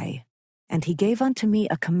die. And he gave unto me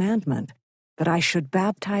a commandment, that I should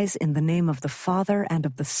baptize in the name of the Father and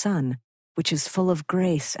of the Son, which is full of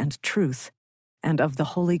grace and truth, and of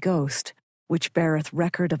the Holy Ghost, which beareth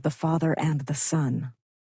record of the Father and the Son.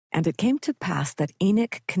 And it came to pass that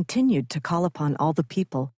Enoch continued to call upon all the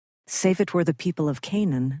people, save it were the people of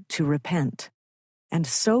Canaan, to repent. And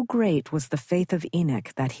so great was the faith of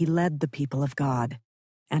Enoch that he led the people of God,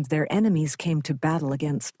 and their enemies came to battle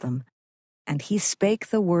against them. And he spake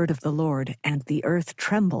the word of the Lord, and the earth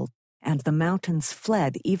trembled, and the mountains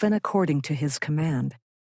fled even according to his command.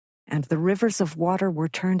 And the rivers of water were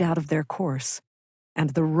turned out of their course,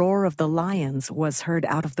 and the roar of the lions was heard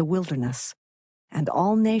out of the wilderness. And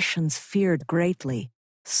all nations feared greatly,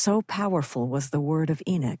 so powerful was the word of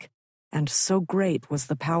Enoch, and so great was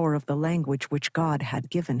the power of the language which God had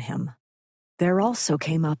given him. There also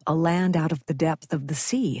came up a land out of the depth of the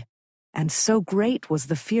sea, and so great was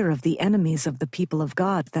the fear of the enemies of the people of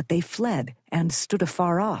God that they fled and stood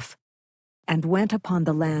afar off, and went upon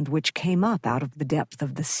the land which came up out of the depth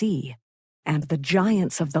of the sea. And the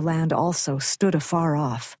giants of the land also stood afar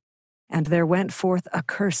off. And there went forth a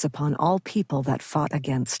curse upon all people that fought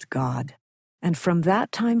against God. And from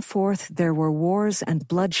that time forth there were wars and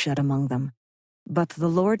bloodshed among them. But the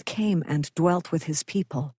Lord came and dwelt with his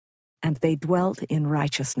people, and they dwelt in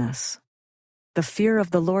righteousness. The fear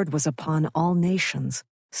of the Lord was upon all nations,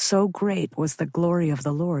 so great was the glory of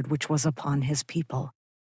the Lord which was upon his people.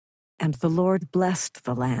 And the Lord blessed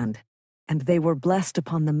the land, and they were blessed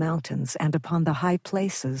upon the mountains and upon the high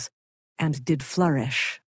places, and did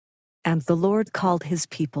flourish. And the Lord called his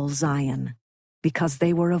people Zion, because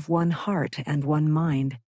they were of one heart and one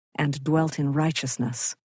mind, and dwelt in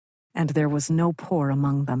righteousness, and there was no poor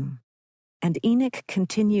among them. And Enoch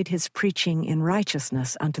continued his preaching in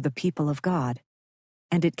righteousness unto the people of God.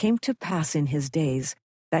 And it came to pass in his days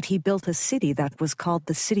that he built a city that was called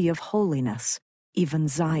the city of holiness, even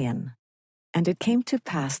Zion. And it came to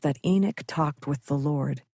pass that Enoch talked with the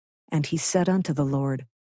Lord, and he said unto the Lord,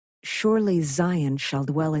 Surely Zion shall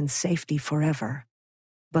dwell in safety forever.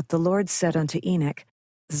 But the Lord said unto Enoch,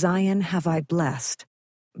 Zion have I blessed,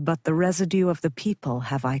 but the residue of the people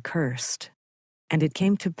have I cursed. And it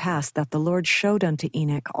came to pass that the Lord showed unto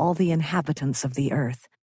Enoch all the inhabitants of the earth.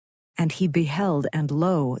 And he beheld, and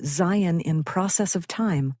lo, Zion in process of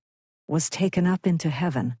time was taken up into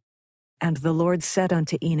heaven. And the Lord said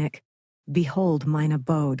unto Enoch, Behold mine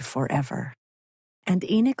abode forever. And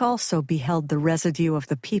Enoch also beheld the residue of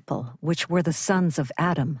the people, which were the sons of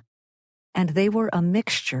Adam. And they were a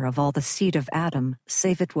mixture of all the seed of Adam,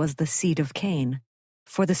 save it was the seed of Cain.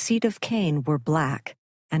 For the seed of Cain were black,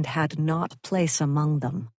 and had not place among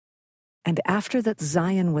them. And after that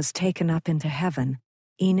Zion was taken up into heaven,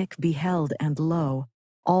 Enoch beheld, and lo,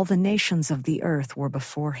 all the nations of the earth were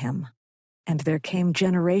before him. And there came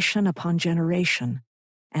generation upon generation,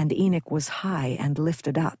 and Enoch was high and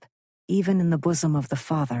lifted up, even in the bosom of the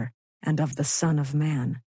Father, and of the Son of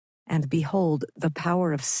Man. And behold, the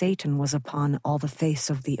power of Satan was upon all the face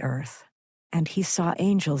of the earth. And he saw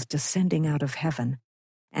angels descending out of heaven,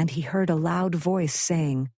 and he heard a loud voice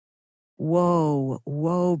saying, Woe,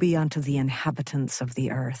 woe be unto the inhabitants of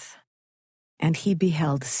the earth. And he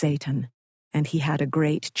beheld Satan, and he had a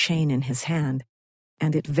great chain in his hand,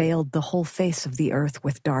 and it veiled the whole face of the earth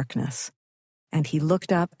with darkness. And he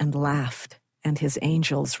looked up and laughed, and his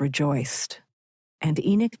angels rejoiced. And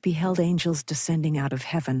Enoch beheld angels descending out of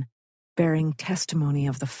heaven, bearing testimony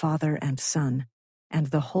of the Father and Son, and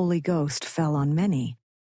the Holy Ghost fell on many,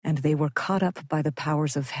 and they were caught up by the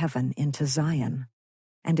powers of heaven into Zion.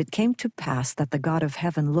 And it came to pass that the God of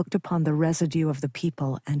heaven looked upon the residue of the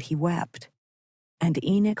people, and he wept. And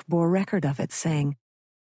Enoch bore record of it, saying,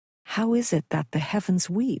 How is it that the heavens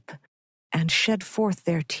weep, and shed forth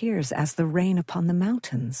their tears as the rain upon the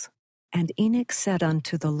mountains? And Enoch said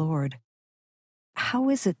unto the Lord, How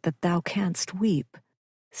is it that thou canst weep,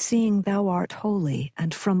 seeing thou art holy,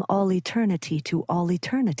 and from all eternity to all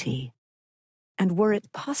eternity? And were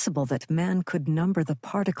it possible that man could number the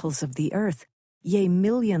particles of the earth, yea,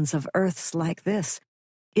 millions of earths like this,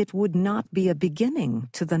 it would not be a beginning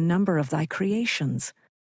to the number of thy creations.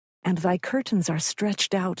 And thy curtains are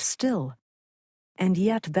stretched out still. And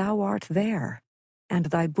yet thou art there, and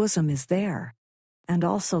thy bosom is there. And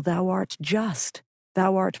also thou art just,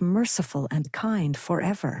 thou art merciful and kind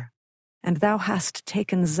forever. And thou hast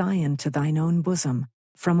taken Zion to thine own bosom,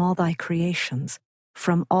 from all thy creations,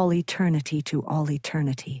 from all eternity to all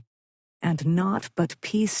eternity. And naught but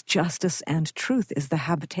peace, justice, and truth is the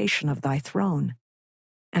habitation of thy throne.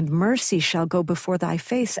 And mercy shall go before thy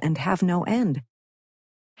face and have no end.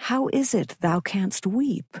 How is it thou canst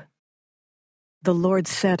weep? The Lord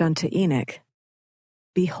said unto Enoch,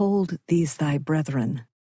 Behold these thy brethren.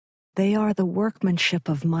 They are the workmanship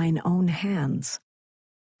of mine own hands.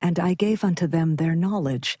 And I gave unto them their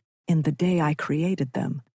knowledge in the day I created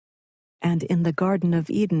them. And in the Garden of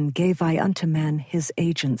Eden gave I unto man his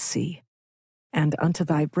agency. And unto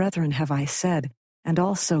thy brethren have I said, and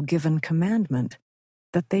also given commandment,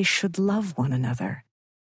 that they should love one another,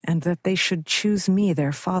 and that they should choose me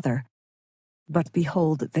their father. But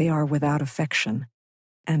behold, they are without affection,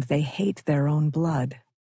 and they hate their own blood.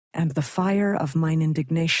 And the fire of mine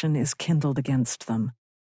indignation is kindled against them.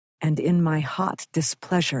 And in my hot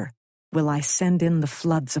displeasure will I send in the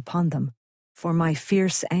floods upon them, for my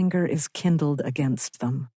fierce anger is kindled against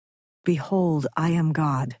them. Behold, I am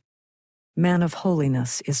God. Man of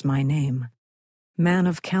holiness is my name. Man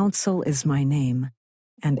of counsel is my name,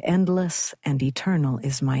 and endless and eternal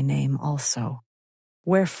is my name also.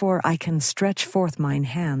 Wherefore I can stretch forth mine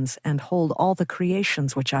hands and hold all the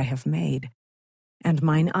creations which I have made, and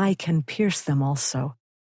mine eye can pierce them also,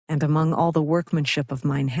 and among all the workmanship of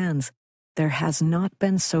mine hands there has not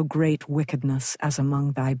been so great wickedness as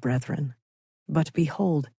among thy brethren. But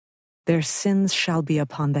behold, their sins shall be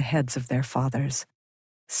upon the heads of their fathers.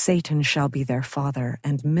 Satan shall be their father,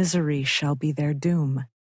 and misery shall be their doom.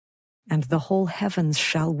 And the whole heavens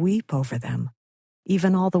shall weep over them,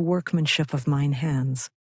 even all the workmanship of mine hands.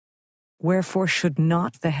 Wherefore should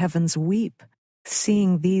not the heavens weep,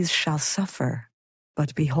 seeing these shall suffer?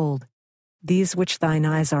 But behold, these which thine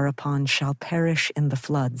eyes are upon shall perish in the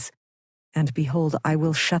floods. And behold, I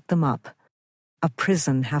will shut them up. A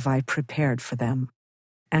prison have I prepared for them,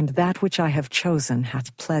 and that which I have chosen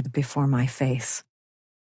hath pled before my face.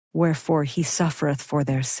 Wherefore he suffereth for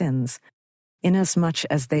their sins, inasmuch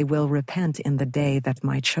as they will repent in the day that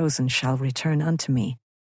my chosen shall return unto me.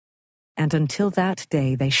 And until that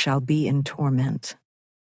day they shall be in torment.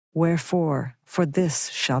 Wherefore, for this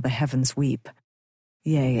shall the heavens weep,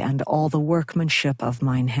 yea, and all the workmanship of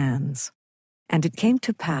mine hands. And it came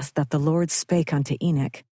to pass that the Lord spake unto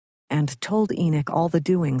Enoch, and told Enoch all the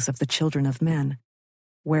doings of the children of men.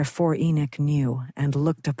 Wherefore Enoch knew, and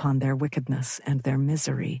looked upon their wickedness and their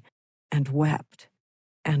misery, and wept,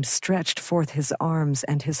 and stretched forth his arms,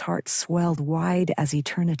 and his heart swelled wide as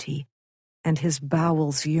eternity, and his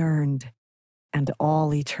bowels yearned, and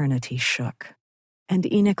all eternity shook. And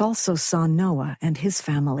Enoch also saw Noah and his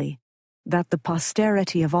family, that the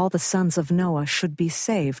posterity of all the sons of Noah should be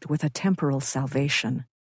saved with a temporal salvation.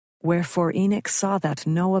 Wherefore Enoch saw that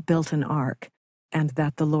Noah built an ark, and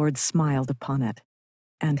that the Lord smiled upon it,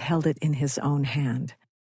 and held it in his own hand.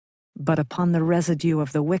 But upon the residue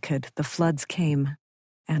of the wicked the floods came,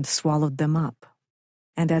 and swallowed them up.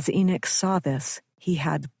 And as Enoch saw this, he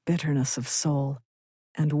had bitterness of soul,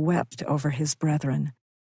 and wept over his brethren,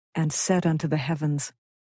 and said unto the heavens,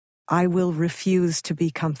 I will refuse to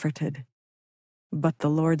be comforted. But the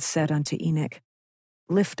Lord said unto Enoch,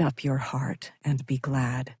 Lift up your heart, and be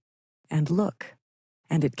glad, and look.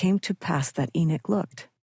 And it came to pass that Enoch looked,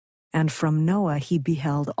 and from Noah he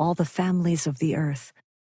beheld all the families of the earth.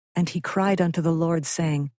 And he cried unto the Lord,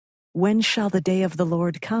 saying, When shall the day of the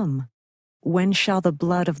Lord come? When shall the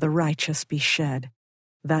blood of the righteous be shed,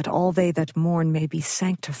 that all they that mourn may be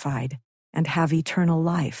sanctified, and have eternal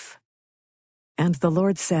life? And the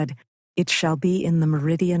Lord said, It shall be in the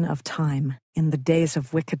meridian of time, in the days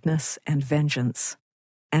of wickedness and vengeance.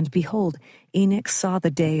 And behold, Enoch saw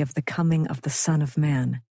the day of the coming of the Son of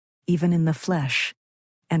Man, even in the flesh,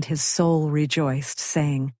 and his soul rejoiced,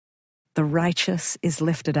 saying, The righteous is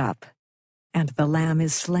lifted up, and the Lamb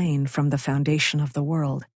is slain from the foundation of the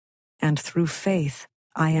world, and through faith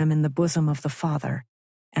I am in the bosom of the Father,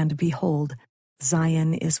 and behold,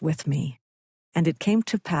 Zion is with me. And it came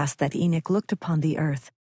to pass that Enoch looked upon the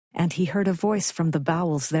earth, and he heard a voice from the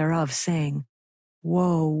bowels thereof, saying,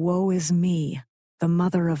 Woe, woe is me, the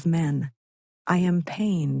mother of men! I am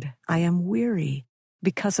pained, I am weary,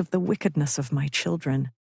 because of the wickedness of my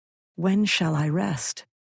children. When shall I rest,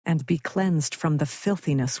 and be cleansed from the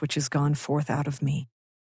filthiness which is gone forth out of me?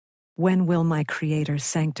 When will my Creator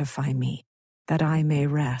sanctify me, that I may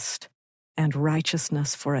rest, and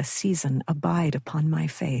righteousness for a season abide upon my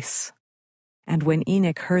face? And when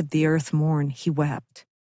Enoch heard the earth mourn, he wept,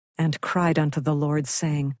 and cried unto the Lord,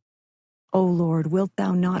 saying, O Lord, wilt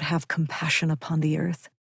thou not have compassion upon the earth?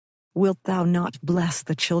 Wilt thou not bless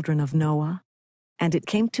the children of Noah? And it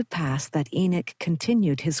came to pass that Enoch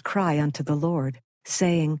continued his cry unto the Lord,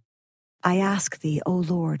 saying, I ask thee, O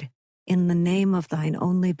Lord, in the name of thine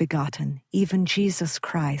only begotten, even Jesus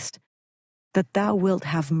Christ, that thou wilt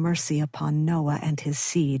have mercy upon Noah and his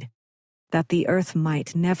seed, that the earth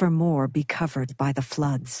might never more be covered by the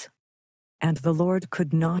floods. And the Lord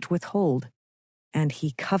could not withhold, and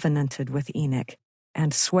he covenanted with Enoch,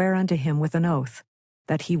 and sware unto him with an oath,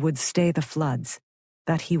 that he would stay the floods,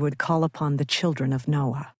 that he would call upon the children of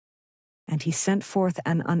Noah. And he sent forth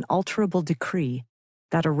an unalterable decree,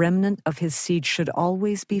 that a remnant of his seed should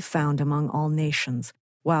always be found among all nations,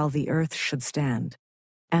 while the earth should stand.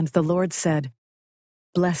 And the Lord said,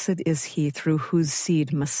 Blessed is he through whose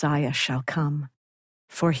seed Messiah shall come.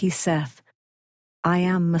 For he saith, I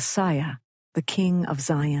am Messiah, the King of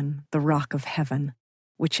Zion, the rock of heaven,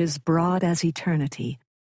 which is broad as eternity.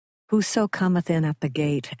 Whoso cometh in at the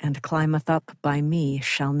gate and climbeth up by me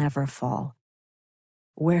shall never fall.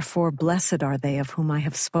 Wherefore blessed are they of whom I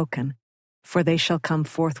have spoken, for they shall come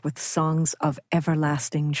forth with songs of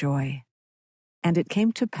everlasting joy. And it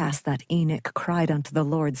came to pass that Enoch cried unto the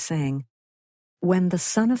Lord, saying, When the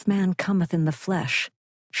Son of Man cometh in the flesh,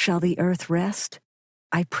 shall the earth rest?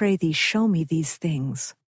 I pray thee, show me these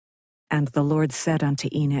things. And the Lord said unto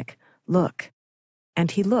Enoch, Look.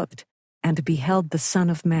 And he looked, and beheld the Son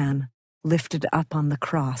of Man lifted up on the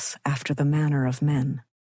cross after the manner of men.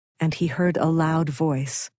 And he heard a loud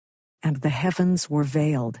voice, and the heavens were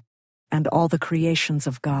veiled, and all the creations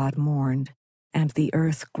of God mourned, and the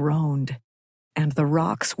earth groaned, and the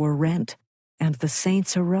rocks were rent, and the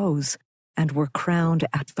saints arose, and were crowned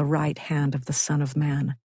at the right hand of the Son of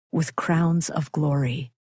Man, with crowns of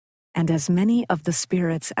glory. And as many of the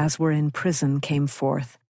spirits as were in prison came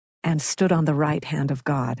forth, and stood on the right hand of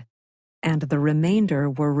God, and the remainder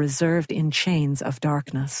were reserved in chains of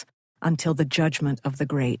darkness, until the judgment of the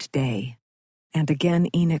great day. And again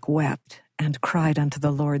Enoch wept, and cried unto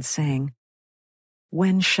the Lord, saying,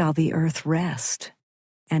 When shall the earth rest?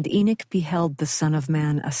 And Enoch beheld the Son of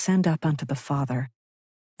Man ascend up unto the Father.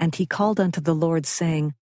 And he called unto the Lord,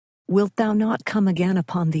 saying, Wilt thou not come again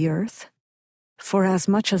upon the earth? For as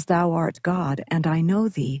much as thou art God, and I know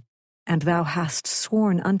thee, and thou hast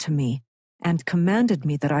sworn unto me, and commanded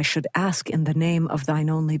me that I should ask in the name of thine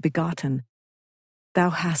only begotten, thou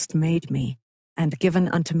hast made me, and given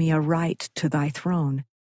unto me a right to thy throne,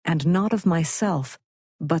 and not of myself,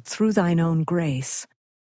 but through thine own grace.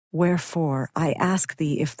 Wherefore I ask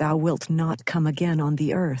thee if thou wilt not come again on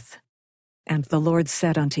the earth. And the Lord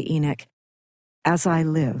said unto Enoch, As I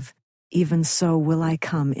live, even so will I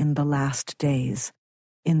come in the last days,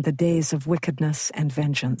 in the days of wickedness and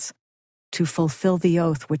vengeance, to fulfill the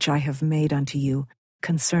oath which I have made unto you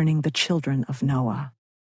concerning the children of Noah.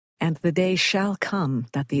 And the day shall come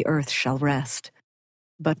that the earth shall rest.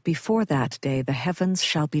 But before that day the heavens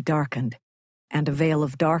shall be darkened, and a veil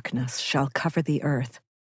of darkness shall cover the earth,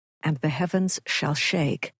 and the heavens shall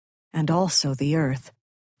shake, and also the earth,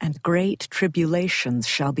 and great tribulations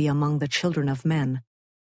shall be among the children of men.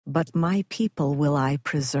 But my people will I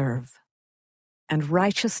preserve. And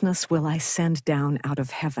righteousness will I send down out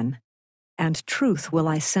of heaven, and truth will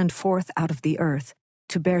I send forth out of the earth,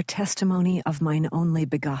 to bear testimony of mine only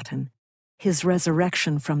begotten, his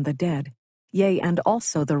resurrection from the dead, yea, and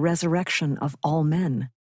also the resurrection of all men.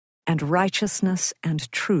 And righteousness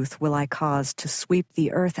and truth will I cause to sweep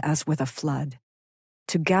the earth as with a flood,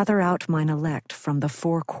 to gather out mine elect from the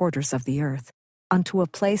four quarters of the earth, unto a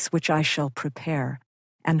place which I shall prepare,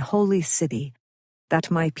 an holy city,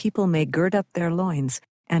 that my people may gird up their loins,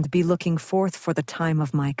 and be looking forth for the time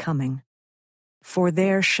of my coming. For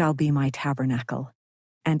there shall be my tabernacle,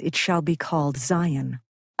 and it shall be called Zion,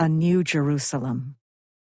 a new Jerusalem.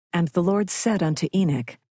 And the Lord said unto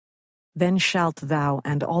Enoch, Then shalt thou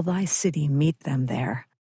and all thy city meet them there,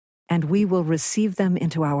 and we will receive them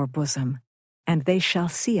into our bosom, and they shall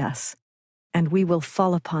see us, and we will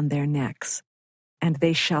fall upon their necks, and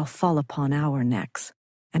they shall fall upon our necks,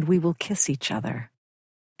 and we will kiss each other.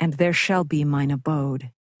 And there shall be mine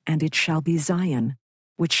abode, and it shall be Zion,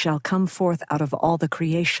 which shall come forth out of all the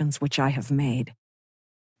creations which I have made.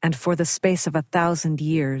 And for the space of 1,000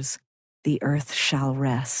 years the earth shall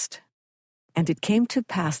rest. And it came to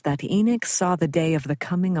pass that Enoch saw the day of the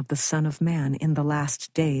coming of the Son of Man in the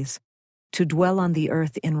last days, to dwell on the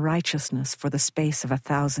earth in righteousness for the space of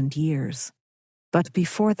 1,000 years. But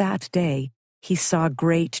before that day he saw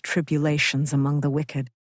great tribulations among the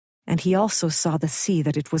wicked, and he also saw the sea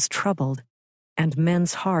that it was troubled, and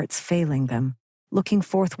men's hearts failing them, looking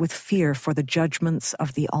forth with fear for the judgments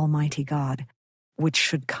of the Almighty God, which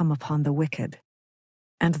should come upon the wicked.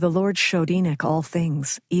 And the Lord showed Enoch all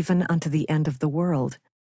things, even unto the end of the world.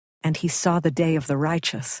 And he saw the day of the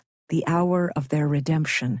righteous, the hour of their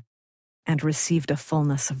redemption, and received a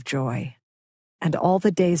fullness of joy. And all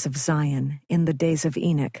the days of Zion, in the days of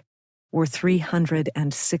Enoch, were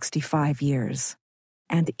 365 years.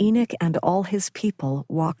 And Enoch and all his people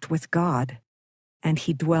walked with God, and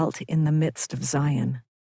he dwelt in the midst of Zion.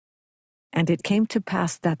 And it came to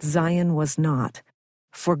pass that Zion was not,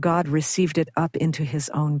 for God received it up into his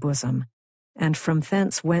own bosom, and from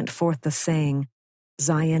thence went forth the saying,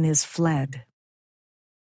 Zion is fled.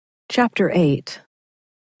 Chapter 8.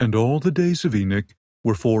 And all the days of Enoch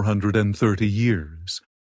were 430 years.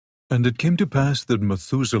 And it came to pass that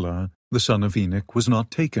Methuselah, the son of Enoch, was not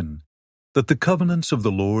taken, that the covenants of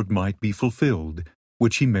the Lord might be fulfilled,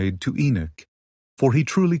 which he made to Enoch. For he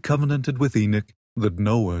truly covenanted with Enoch that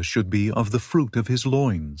Noah should be of the fruit of his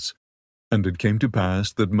loins. And it came to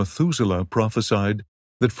pass that Methuselah prophesied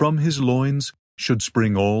that from his loins should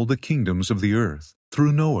spring all the kingdoms of the earth,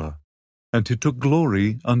 through Noah. And he took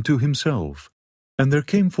glory unto himself. And there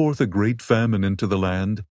came forth a great famine into the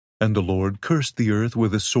land, and the Lord cursed the earth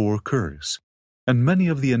with a sore curse, and many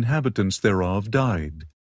of the inhabitants thereof died.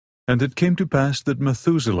 And it came to pass that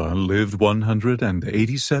Methuselah lived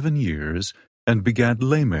 187 years, and begat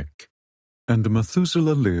Lamech. And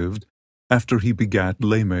Methuselah lived, after he begat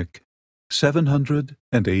Lamech,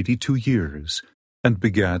 782 years, and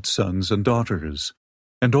begat sons and daughters.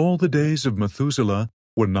 And all the days of Methuselah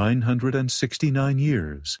were 969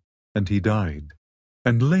 years, and he died.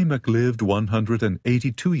 And Lamech lived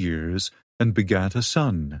 182 years, and begat a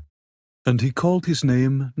son. And he called his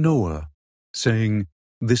name Noah, saying,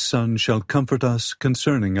 This son shall comfort us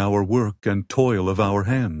concerning our work and toil of our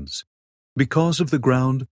hands, because of the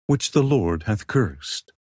ground which the Lord hath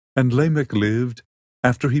cursed. And Lamech lived,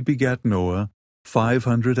 after he begat Noah,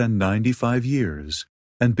 595 years,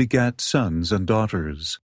 and begat sons and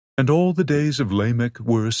daughters. And all the days of Lamech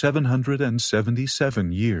were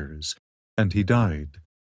 777 years, and he died.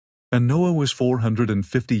 And Noah was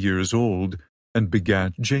 450 years old, and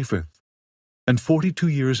begat Japheth. And 42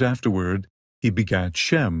 years afterward he begat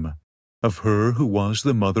Shem, of her who was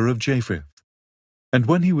the mother of Japheth. And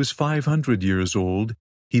when he was 500 years old,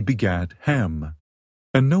 he begat Ham.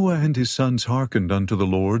 And Noah and his sons hearkened unto the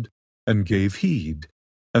Lord, and gave heed,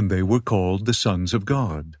 and they were called the sons of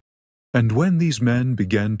God. And when these men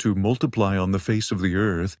began to multiply on the face of the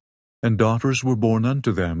earth, and daughters were born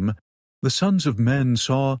unto them, the sons of men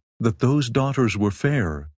saw that those daughters were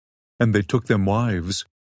fair, and they took them wives,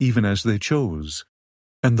 even as they chose.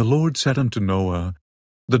 And the Lord said unto Noah,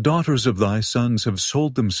 The daughters of thy sons have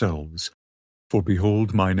sold themselves. For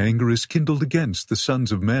behold, mine anger is kindled against the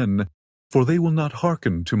sons of men, for they will not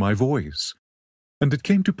hearken to my voice. And it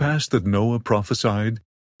came to pass that Noah prophesied,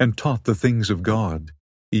 and taught the things of God,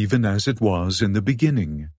 even as it was in the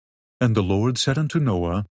beginning. And the Lord said unto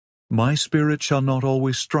Noah, My spirit shall not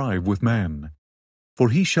always strive with man, for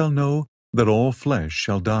he shall know that all flesh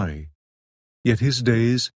shall die. Yet his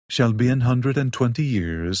days shall be 120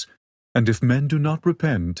 years, and if men do not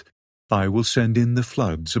repent, I will send in the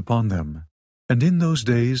floods upon them. And in those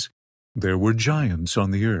days there were giants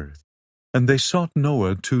on the earth, and they sought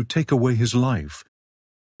Noah to take away his life.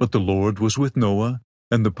 But the Lord was with Noah,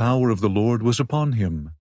 and the power of the Lord was upon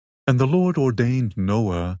him. And the Lord ordained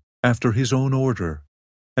Noah after his own order,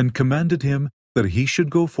 and commanded him that he should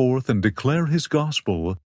go forth and declare his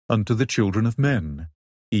gospel unto the children of men,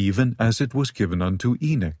 even as it was given unto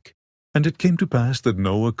Enoch. And it came to pass that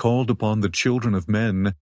Noah called upon the children of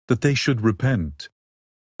men that they should repent.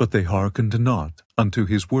 But they hearkened not unto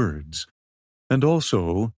his words. And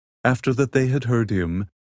also, after that they had heard him,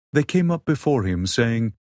 they came up before him,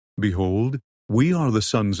 saying, Behold, we are the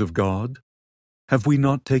sons of God. Have we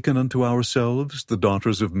not taken unto ourselves the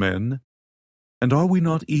daughters of men? And are we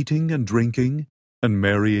not eating and drinking, and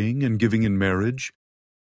marrying and giving in marriage?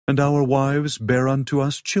 And our wives bear unto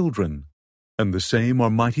us children, and the same are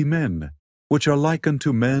mighty men, which are like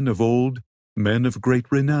unto men of old, men of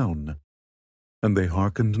great renown. and they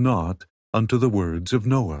hearkened not unto the words of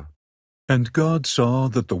Noah. And God saw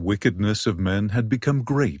that the wickedness of men had become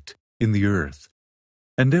great in the earth,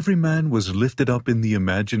 and every man was lifted up in the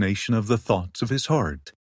imagination of the thoughts of his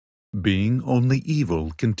heart, being only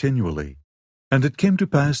evil continually. And it came to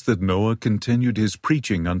pass that Noah continued his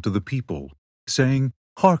preaching unto the people, saying,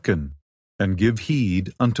 Hearken, and give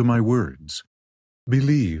heed unto my words.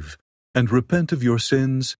 Believe, and repent of your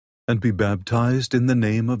sins, and be baptized in the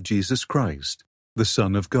name of Jesus Christ, the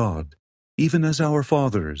Son of God, even as our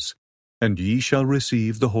fathers, and ye shall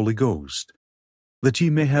receive the Holy Ghost, that ye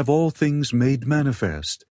may have all things made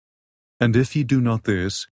manifest. And if ye do not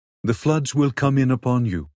this, the floods will come in upon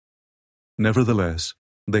you. Nevertheless,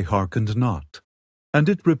 they hearkened not. And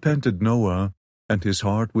it repented Noah, and his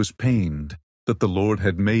heart was pained, that the Lord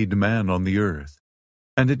had made man on the earth,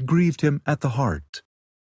 and it grieved him at the heart.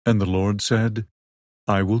 And the Lord said,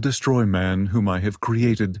 I will destroy man whom I have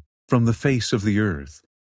created from the face of the earth,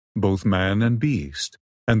 both man and beast,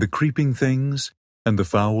 and the creeping things, and the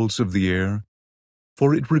fowls of the air.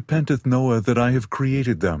 For it repenteth Noah that I have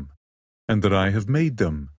created them, and that I have made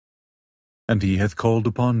them. And he hath called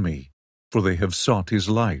upon me, for they have sought his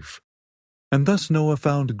life. And thus Noah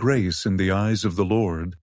found grace in the eyes of the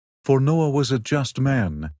Lord, for Noah was a just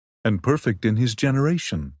man, and perfect in his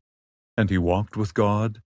generation. And he walked with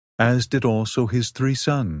God, as did also his 3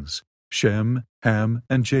 sons, Shem, Ham,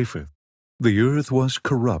 and Japheth. The earth was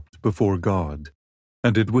corrupt before God,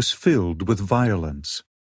 and it was filled with violence.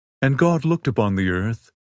 And God looked upon the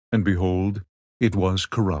earth, and behold, it was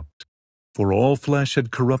corrupt, for all flesh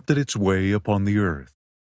had corrupted its way upon the earth.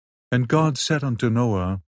 And God said unto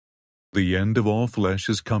Noah, The end of all flesh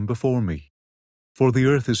is come before me, for the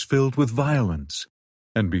earth is filled with violence,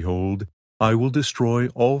 and behold, I will destroy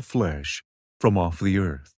all flesh from off the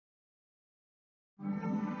earth.